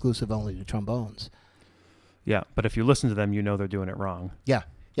that's exclusive only to trombones. Yeah, but if you listen to them, they're doing it wrong. Yeah.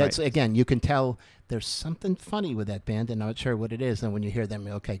 Yeah, it's, again, you can tell there's something funny with that band, and I'm not sure what it is. And when you hear them,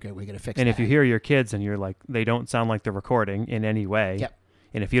 okay, great, we're going to fix it. And if you hear your kids and you're like, they don't sound like they're recording in any way. Yep.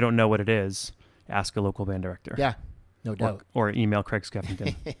 And if you don't know what it is, ask a local band director. Yeah, no doubt. Or email Craig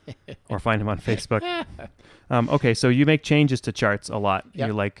Skeffington. Or find him on Facebook. Okay, so you make changes to charts a lot. Yep,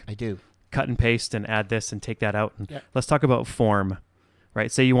 you're like, I do. Cut and paste and add this and take that out. And let's talk about form. Right.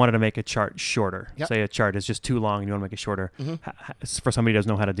 Say you wanted to make a chart shorter. Yep. Say a chart is just too long and you want to make it shorter. For somebody who doesn't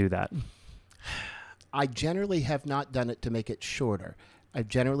know how to do that. I generally have not done it to make it shorter. I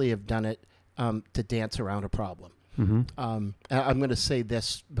generally have done it to dance around a problem. I'm going to say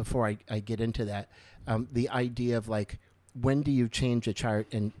this before I get into that. The idea of like, when do you change a chart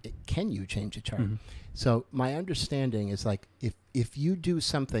and can you change a chart? So my understanding is like, if you do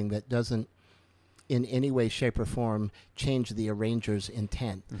something that doesn't in any way, shape, or form change the arranger's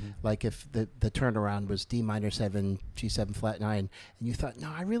intent. Like if the turnaround was D minor 7, G7 flat 9, and you thought, no,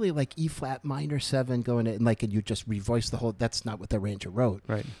 I really like E flat minor 7 going in, and you just revoice the whole, that's not what the arranger wrote.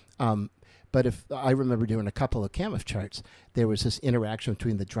 Right. But if I remember doing a couple of Kamif charts, there was this interaction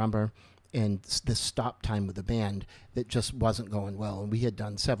between the drummer and the stop time with the band that just wasn't going well. And we had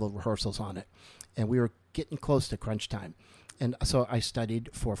done several rehearsals on it, and we were getting close to crunch time. And so I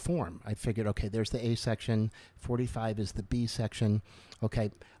studied for form. I figured, okay, there's the A section, 45 is the B section. Okay,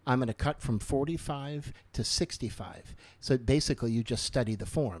 I'm going to cut from 45 to 65. So basically, you just study the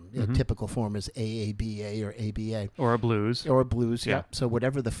form. A typical form is AABA or ABA. Or a blues. Or a blues, yeah. So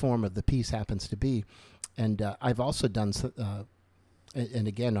whatever the form of the piece happens to be. And I've also done, and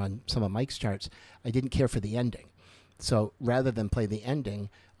again, on some of Mike's charts, I didn't care for the ending. So rather than play the ending,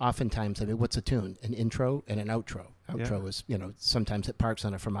 oftentimes, I mean, what's a tune? An intro and an outro. Outro is, sometimes it parks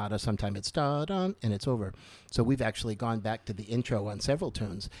on a fermata, sometimes it's da-da, and it's over. So we've actually gone back to the intro on several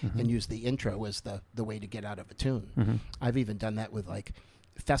tunes and used the intro as the way to get out of a tune. I've even done that with like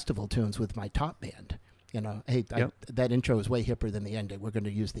festival tunes with my top band. Hey, that intro is way hipper than the ending. We're going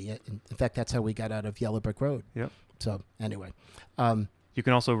to use in fact, that's how we got out of Yellow Brick Road. Yep. So anyway. You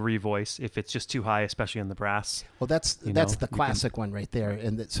can also revoice if it's just too high, especially in the brass. Well, that's the classic one right there.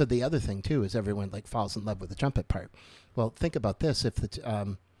 And so the other thing too is everyone like falls in love with the trumpet part. Well, think about this: if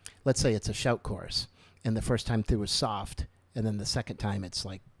let's say it's a shout chorus, and the first time through was soft, and then the second time it's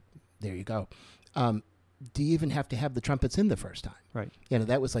like, there you go. Do you even have to have the trumpets in the first time? Right.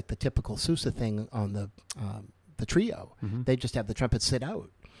 That was like the typical Sousa thing on the trio. They just have the trumpets sit out,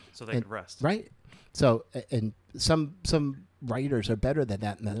 so they could rest. Right. So and some writers are better than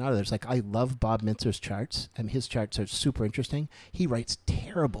that than others. Like I love Bob Mintzer's charts, and his charts are super interesting. He writes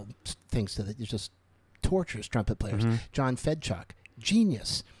terrible things to it just tortures trumpet players. John Fedchuk,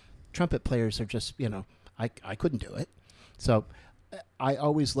 genius. Trumpet players are just I couldn't do it. So I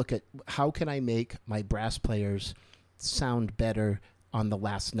always look at how can I make my brass players sound better on the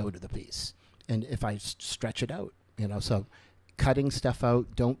last note of the piece, and if I stretch it out, so cutting stuff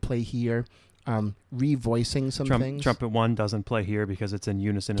out, don't play here. Revoicing some things. Trumpet 1 doesn't play here because it's in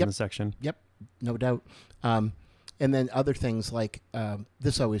unison in the section. Yep, no doubt. And then other things like,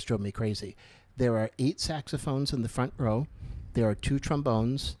 this always drove me crazy. There are 8 saxophones in the front row. There are 2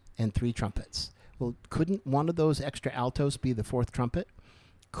 trombones and 3 trumpets. Well, couldn't one of those extra altos be the 4th trumpet?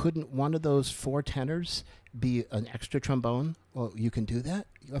 Couldn't one of those 4 tenors be an extra trombone? Well, you can do that.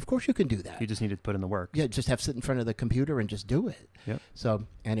 Of course you can do that. You just need to put in the work. Yeah, just have to sit in front of the computer and just do it. Yep. So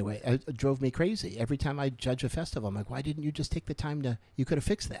anyway, it drove me crazy. Every time I judge a festival, I'm like, why didn't you just take the time you could have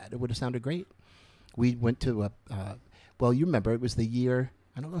fixed that. It would have sounded great. We went to well, you remember, it was the year,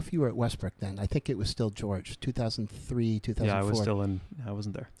 I don't know if you were at Westbrook then. I think it was still George, 2003, 2004. Yeah, I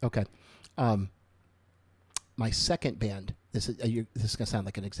wasn't there. Okay. My second band, this is going to sound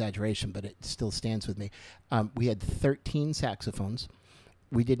like an exaggeration, but it still stands with me. We had 13 saxophones.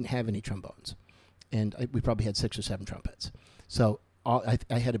 We didn't have any trombones. And we probably had 6 or 7 trumpets. So I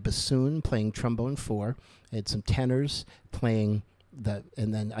had a bassoon playing trombone 4. I had some tenors playing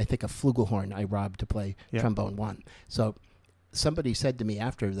and then I think a flugelhorn I robbed to play trombone 1. So somebody said to me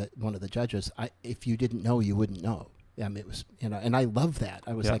after that, one of the judges, if you didn't know, you wouldn't know. I mean, it was, and I love that.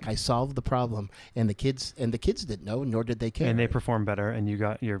 I was like, I solved the problem, and the kids didn't know, nor did they care. And they performed better, and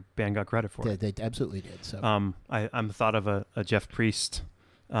your band got credit for it. They absolutely did. So, I'm thought of a Jeff Priest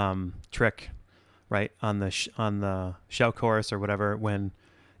trick, right, on the shout chorus or whatever.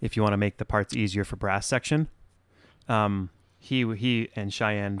 If you want to make the parts easier for brass section, he and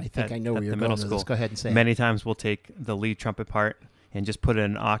Cheyenne. I think I know where you're going with this. Go ahead and say. Many times we'll take the lead trumpet part and just put it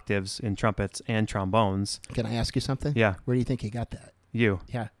in octaves in trumpets and trombones. Can I ask you something? Yeah. Where do you think he got that? You.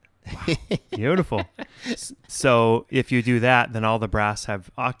 Yeah. Wow. Beautiful. So if you do that, then all the brass have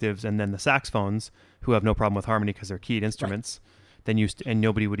octaves, and then the saxophones, who have no problem with harmony because they're keyed instruments, then and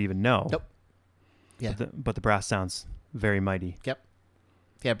nobody would even know. Nope. Yeah. But the brass sounds very mighty. Yep.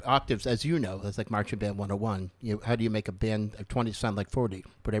 Yeah, octaves, as you know, that's like Marching Band 101. How do you make a band of 20 sound like 40?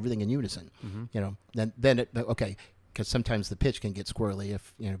 Put everything in unison. Then it, okay. Because sometimes the pitch can get squirrely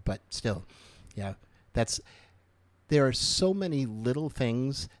but still, there are so many little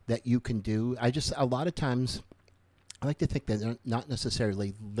things that you can do. A lot of times, I like to think that they're not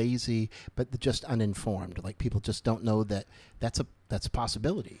necessarily lazy, but they're just uninformed. Like people just don't know that that's a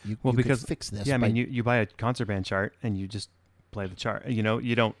possibility. You could fix this. Yeah, I mean, you buy a concert band chart and you just play the chart. You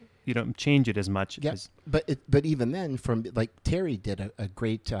don't change it as much. Yeah, but even then, from like Terry did a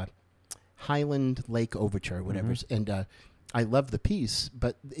great. Highland Lake Overture, whatever, and I love the piece,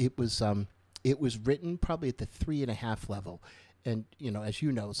 but it was written probably at the 3.5 level, and as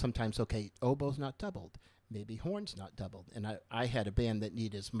you know, sometimes oboe's not doubled, maybe horn's not doubled, and I had a band that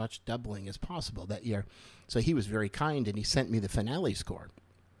needed as much doubling as possible that year, so he was very kind and he sent me the finale score,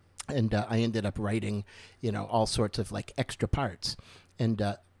 and I ended up writing all sorts of like extra parts,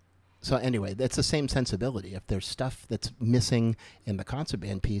 and so anyway, that's the same sensibility. If there's stuff that's missing in the concert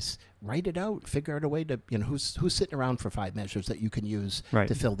band piece, write it out. Figure out a way to, who's sitting around for 5 measures that you can use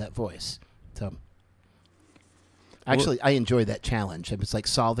to fill that voice. So, actually, I enjoy that challenge. It's like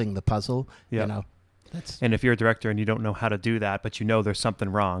solving the puzzle. Yeah. And if you're a director and you don't know how to do that, but there's something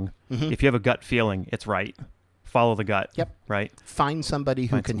wrong, if you have a gut feeling, it's right. Follow the gut. Yep. Right. Find somebody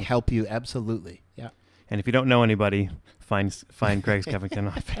who can help you. Absolutely. Yeah. And if you don't know anybody, find Greg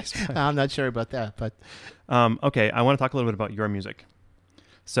Skeffington on Facebook. I'm not sure about that, but okay. I want to talk a little bit about your music.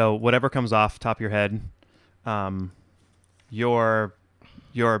 So whatever comes off top of your head, your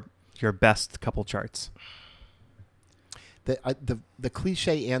best couple charts? The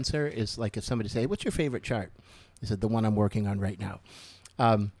cliche answer is like if somebody say, "What's your favorite chart?" I said, "The one I'm working on right now."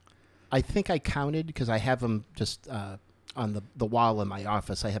 I think I counted because I have them just on the wall in my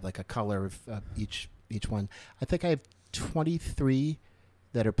office. I have like a color of each one. I think I have 23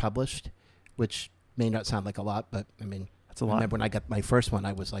 that are published, which may not sound like a lot, but I mean, that's a lot. I remember when I got my first one,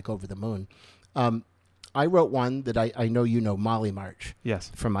 I was like over the moon. I wrote one that I know you know, Molly March.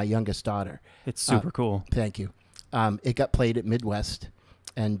 Yes. From my youngest daughter. It's super cool. Thank you. It got played at Midwest,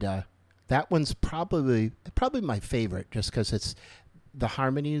 and that one's probably my favorite, just because it's the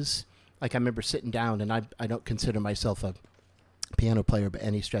harmonies. Like I remember sitting down, and I don't consider myself a piano player by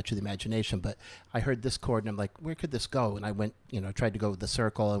any stretch of the imagination, but I heard this chord, and I'm like, where could this go? And I went, tried to go with the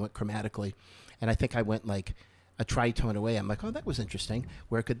circle. I went chromatically, and I think I went like a tritone away. I'm like, oh, that was interesting.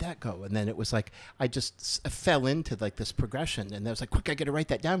 Where could that go? And then it was like I just fell into like this progression, and I was like, quick, I got to write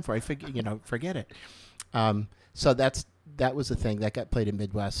that down before I forget it. So that was the thing that got played in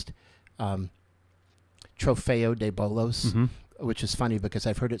Midwest. Trofeo de Bolos, which is funny because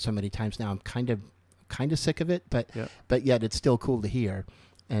I've heard it so many times now. I'm kind of sick of it, but yet it's still cool to hear.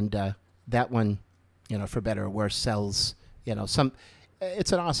 And that one, for better or worse, sells.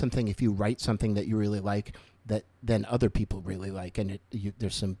 It's an awesome thing if you write something that you really like, that then other people really like, and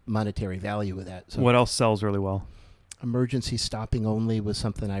there's some monetary value with that. So what else sells really well? Emergency Stopping Only was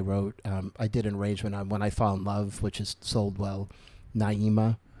something I wrote. I did an arrangement on When I Fall in Love, which is sold well.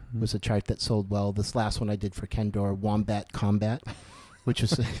 Naima was a chart that sold well. This last one I did for Kendor, Wombat Combat, which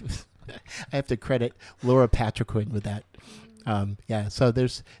was I have to credit Laura Patriquin with that. So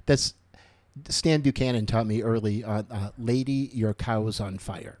that's Stan Buchanan taught me early on, Lady, Your Cow's on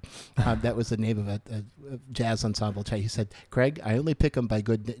Fire. That was the name of a jazz ensemble chart. He said, Craig, I only pick them by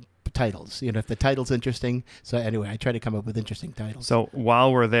good titles. If the title's interesting. So anyway, I try to come up with interesting titles. So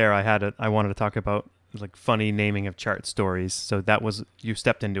while we're there, I wanted to talk about like funny naming of chart stories. So that was, you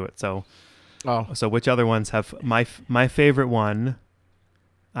stepped into it. So which other ones have my favorite one,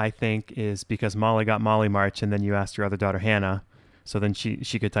 I think, is because Molly got Molly March, and then you asked your other daughter Hannah. So then she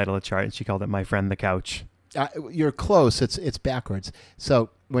could title a chart, and she called it My Friend the Couch. You're close. It's backwards. So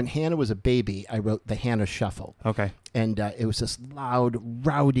when Hannah was a baby, I wrote the Hannah Shuffle. Okay. And it was this loud,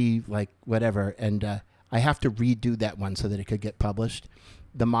 rowdy, like whatever. And I have to redo that one so that it could get published.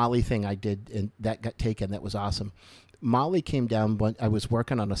 The Molly thing I did, and that got taken. That was awesome. Molly came down when I was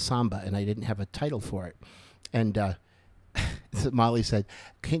working on a samba, and I didn't have a title for it. And Molly said,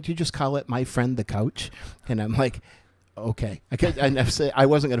 can't you just call it My Friend the Couch? And I'm like, okay. I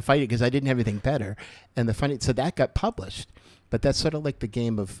wasn't going to fight it because I didn't have anything better. And so that got published. But that's sort of like the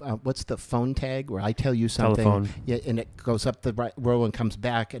game of what's the phone tag where I tell you something, and it goes up the right row and comes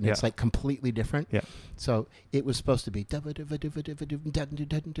back, and it's like completely different. Yeah. So it was supposed to be like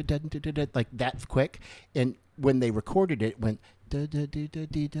that quick, and when they recorded it, it went. So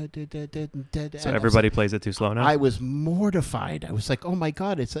everybody plays it too slow now? I was mortified. I was like, oh my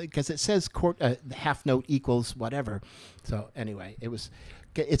God, it's because it says half note equals whatever. So anyway,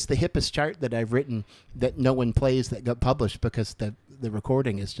 it's the hippest chart that I've written that no one plays that got published because the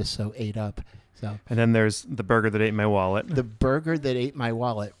recording is just so ate up. So and then there's The Burger That Ate My Wallet. The Burger That Ate My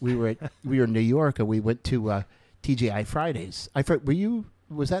Wallet. We were in New York, and we went to TGI Fridays.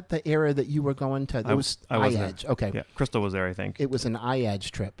 Was that the era that you were going to? I was there. Okay. Yeah, Crystal was there, I think. It was an IADS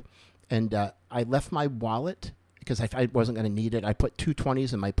trip. And I left my wallet because I wasn't going to need it. I put 2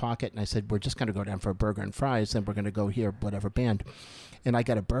 20s in my pocket, and I said, we're just going to go down for a burger and fries, then we're going to go hear whatever band. And I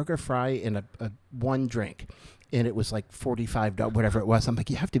got a burger, fry, and a one drink. And it was like $45, whatever it was. I'm like,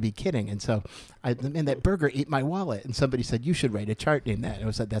 you have to be kidding. And so, that burger ate my wallet. And somebody said, you should write a chart named that. And I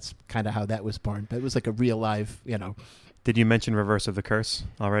was like, that's kind of how that was born. But it was like a real live, Did you mention Reverse of the Curse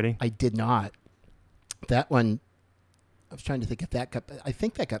already? I did not. That one, I was trying to think if I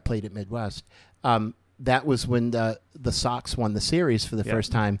think that got played at Midwest. That was when the Sox won the series for the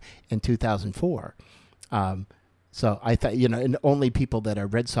first time in 2004. So I thought, and only people that are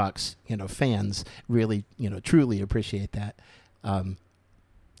Red Sox, fans really, truly appreciate that.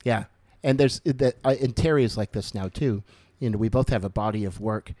 Yeah. And and Terry is like this now too. We both have a body of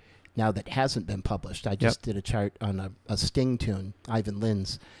work now that hasn't been published. I just did a chart on a Sting tune, Ivan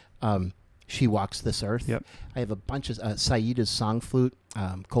Lynn's, She Walks This Earth. Yep. I have a bunch of Saida's Song Flute,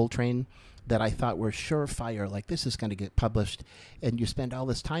 Coltrane, that I thought were surefire, like this is going to get published, and you spend all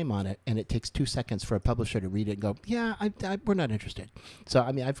this time on it, and it takes 2 seconds for a publisher to read it and go, yeah, we're not interested. So,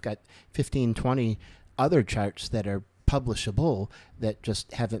 I've got 15, 20 other charts that are publishable that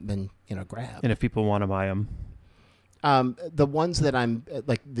just haven't been, grabbed. And if people want to buy them? The ones that I'm,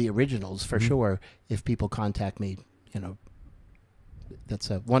 like the originals for sure, if people contact me, that's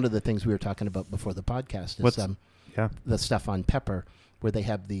one of the things we were talking about before the podcast is the stuff on Pepper, where they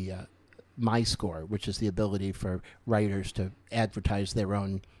have the My Score, which is the ability for writers to advertise their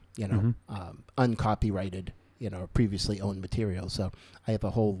own, uncopyrighted, previously owned material. So I have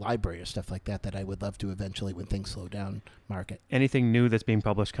a whole library of stuff like that I would love to eventually, when things slow down, market. Anything new that's being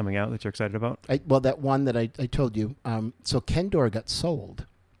published coming out that you're excited about? That one that I told you. So Kendor got sold.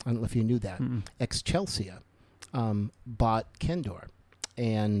 I don't know if you knew that. Ex-Chelsea bought Kendor.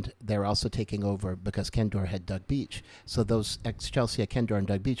 And they're also taking over because Kendor had Doug Beach. So those ex-Chelsea, Kendor and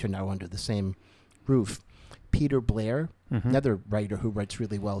Doug Beach are now under the same roof. Peter Blair, another writer who writes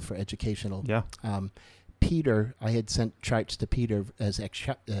really well for educational. Yeah. Peter, I had sent charts to Peter as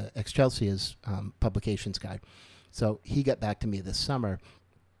ex-Chelsea's publications guy. So he got back to me this summer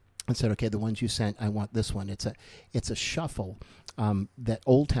and said, okay, the ones you sent, I want this one. It's a shuffle that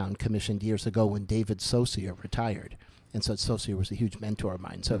Old Town commissioned years ago when David Saucier retired. And so Saucier was a huge mentor of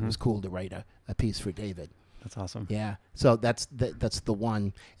mine. So it was cool to write a piece for David. That's awesome. Yeah. So that's the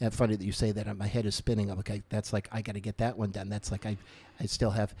one. And funny that you say that. My head is spinning. I'm like, I got to get that one done. That's like, I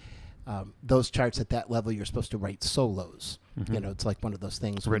still have those charts at that level. You're supposed to write solos. It's like one of those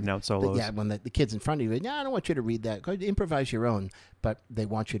things. Written out solos. When the kid's in front of you, I don't want you to read that. Go improvise your own. But they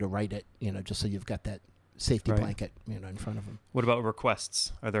want you to write it, just so you've got that safety blanket, in front of them. What about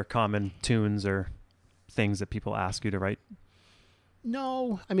requests? Are there common tunes or things that people ask you to write?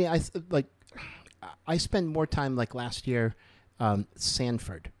 No, I mean, I spend more time, like last year,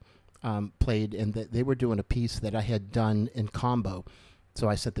 Sanford played, and they were doing a piece that I had done in combo. So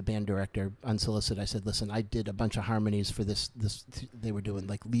I sent the band director unsolicited. I said, listen, I did a bunch of harmonies for this. They were doing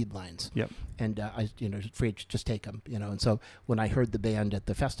like lead lines. Yep. And I free, just take them, And so when I heard the band at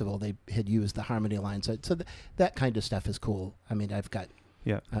the festival, they had used the harmony lines. So that kind of stuff is cool. I mean, I've got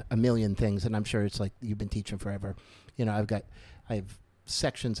a million things, and I'm sure it's like you've been teaching forever. I have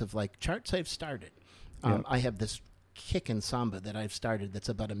sections of like charts I've started. I have this kickin' samba that I've started that's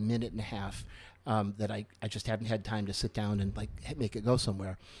about a minute and a half that I just haven't had time to sit down and like make it go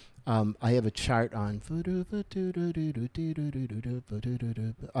somewhere. I have a chart on that's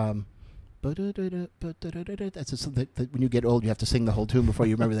when you get old, you have to sing the whole tune before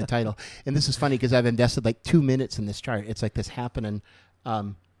you remember the title. And this is funny because I've invested like 2 minutes in this chart. It's like this happening.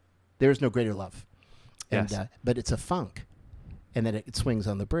 There's no greater love. Yes. But it's a funk, and then it swings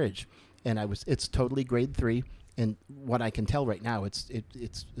on the bridge. And it's totally grade 3. And what I can tell right now, it's an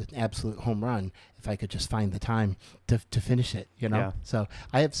absolute home run if I could just find the time to finish it, Yeah. So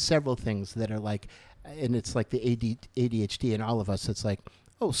I have several things that are like, and it's like the ADHD in all of us. It's like,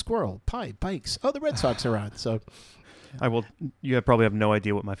 oh, squirrel, pie, bikes. Oh, the Red Sox are on. So you probably have no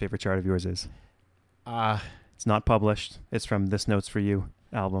idea what my favorite chart of yours is. It's not published. It's from This Note's For You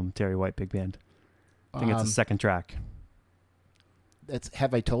album, Terry White Big Band. I think it's the second track.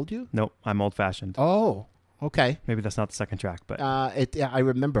 Have I told you? Nope, I'm old-fashioned. Oh, okay. Maybe that's not the second track, but I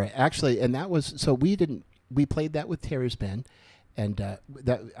remember it actually, and that was so we played that with Terry's band, and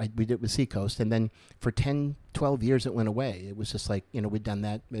we did it with Seacoast, and then for 10, 12 years it went away. It was just like we'd done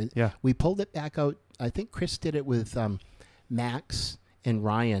that. Yeah, we pulled it back out. I think Chris did it with Max and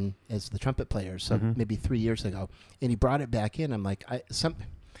Ryan as the trumpet players, so maybe 3 years ago, and he brought it back in. I'm like,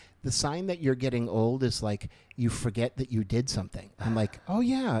 the sign that you're getting old is like you forget that you did something. I'm like, oh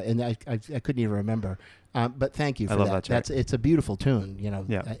yeah, and I couldn't even remember. But thank you for that. Love that. It's a beautiful tune.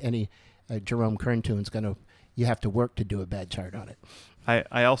 Yeah. Any Jerome Kern tune's you have to work to do a bad chart on it.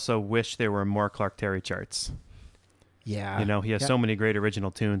 I also wish there were more Clark Terry charts. Yeah. He has so many great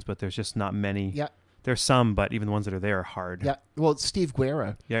original tunes, but there's just not many. Yeah. There's some, but even the ones that are there are hard. Yeah. Well, Steve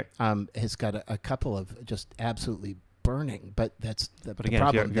Guerra has got a couple of just absolutely burning, but that's the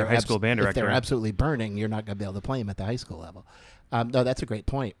problem. If you're a high school band director, if they're absolutely burning, you're not going to be able to play them at the high school level. No, that's a great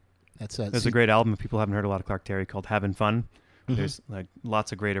point. There's a great album if people haven't heard a lot of Clark Terry called Havin' Fun. There's like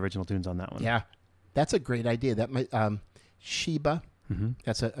lots of great original tunes on that one. Yeah, that's a great idea. That might Sheba.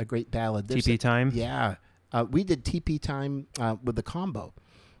 That's a great ballad. TP Time. Yeah, we did TP Time with the combo,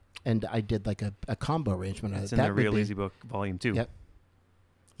 and I did like a combo arrangement. It's in the Real Easy Book Volume 2. Yep.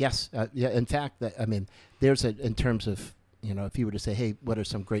 Yes. Yeah. In fact, there's in terms of if you were to say, hey, what are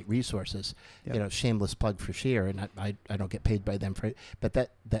some great resources? Yep. Shameless plug for Sheer, and I don't get paid by them for it, but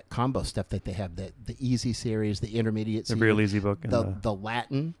that combo stuff that they have, the Easy series, the Intermediate series, the Real Easy Book, and the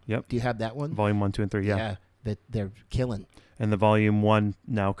Latin. Yep. Do you have that one? Volume 1, 2, and 3. Yeah. Yeah. That they're killing. And the Volume 1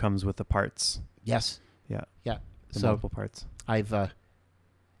 now comes with the parts. Yes. Yeah. Yeah. The multiple parts. I've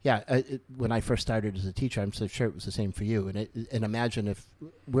when I first started as a teacher, I'm so sure it was the same for you. And imagine if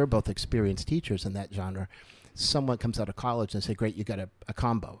we're both experienced teachers in that genre. someone comes out of college and say, great, you got a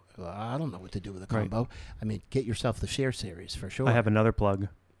combo. Well, I don't know what to do with a combo. Right. I mean, get yourself the Share series for sure. I have another plug.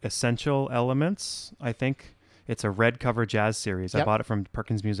 Essential Elements, I think. It's a red cover jazz series. Yep. I bought it from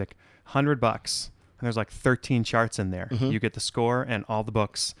Perkins Music. $100. And there's like 13 charts in there. Mm-hmm. You get the score and all the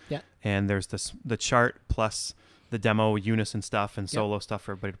books. Yeah. And there's the chart plus the demo unison stuff and solo stuff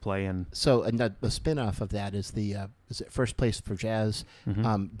for everybody to play. And so a spin-off of that is is it First Place for Jazz?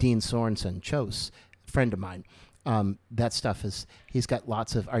 Mm-hmm. Dean Sorensen, Chose, friend of mine. That stuff he's got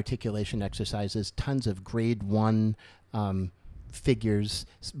lots of articulation exercises, tons of grade 1 figures,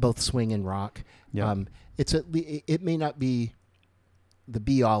 both swing and rock. Yep. It may not be the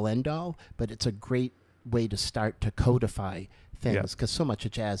be-all, end-all, but it's a great way to start to codify things, because so much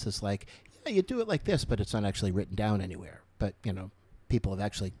of jazz is like, yeah, you do it like this, but it's not actually written down anywhere. But, people have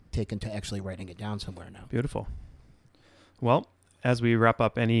actually taken to actually writing it down somewhere now. Beautiful. Well, as we wrap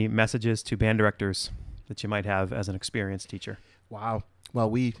up, any messages to band directors that you might have as an experienced teacher? Wow.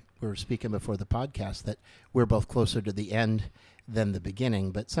 Well, we were speaking before the podcast that we're both closer to the end than the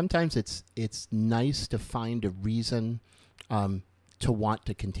beginning, but sometimes it's nice to find a reason to want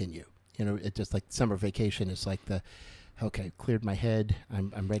to continue. It's just like summer vacation is like okay, cleared my head.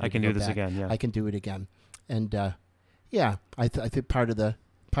 I'm ready. I can to go do this back. again. Yeah, I can do it again. And I think part of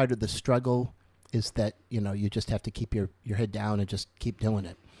the struggle is that you just have to keep your head down and just keep doing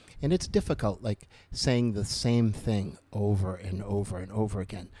it. And it's difficult, like saying the same thing over and over and over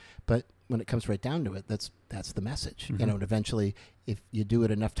again. But when it comes right down to it, that's the message. Mm-hmm. And eventually, if you do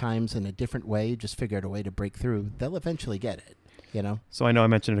it enough times in a different way, just figure out a way to break through, they'll eventually get it. So I know I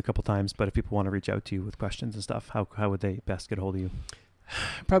mentioned it a couple times, but if people want to reach out to you with questions and stuff, how would they best get a hold of you?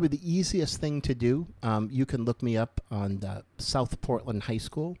 Probably the easiest thing to do, you can look me up on the South Portland High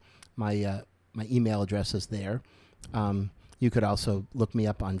School. My email address is there. You could also look me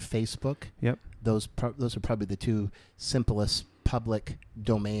up on Facebook. Yep. Those are probably the two simplest public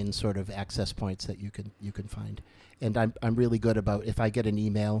domain sort of access points that you can find. And I'm really good about, if I get an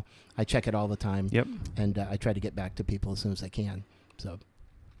email, I check it all the time. Yep. And I try to get back to people as soon as I can. So.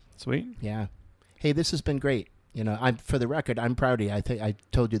 Sweet. Yeah. Hey, this has been great. For the record, I'm proud of you. I think I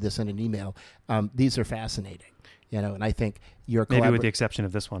told you this in an email. These are fascinating. And I think your maybe with the exception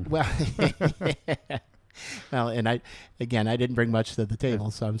of this one. Well. Well, and I didn't bring much to the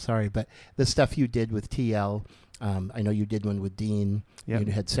table, so I'm sorry. But the stuff you did with TL, I know you did one with Dean. Yep.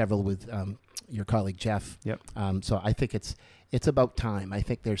 You had several with your colleague Jeff. Yep. So I think it's about time. I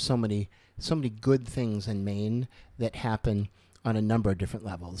think there's so many good things in Maine that happen on a number of different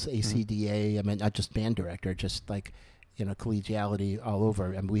levels. ACDA, I mean, not just band director, just like collegiality all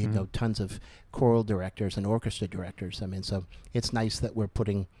over. And we know tons of choral directors and orchestra directors. I mean, so it's nice that we're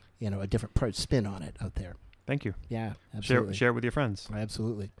putting a different spin on it out there. Thank you. Yeah, absolutely. Share it with your friends.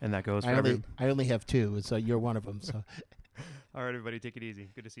 Absolutely. And that goes for I only have 2, so you're one of them. So. All right, everybody, take it easy.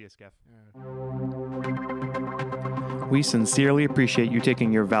 Good to see you, Skeff. We sincerely appreciate you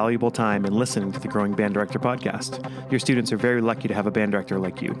taking your valuable time and listening to the Growing Band Director podcast. Your students are very lucky to have a band director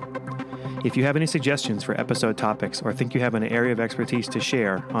like you. If you have any suggestions for episode topics or think you have an area of expertise to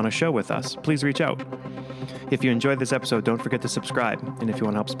share on a show with us, please reach out. If you enjoyed this episode, don't forget to subscribe. And if you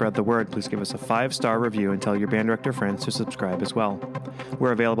want to help spread the word, please give us a 5-star review and tell your band director friends to subscribe as well.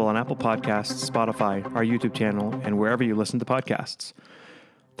 We're available on Apple Podcasts, Spotify, our YouTube channel, and wherever you listen to podcasts.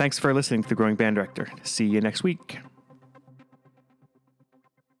 Thanks for listening to The Growing Band Director. See you next week.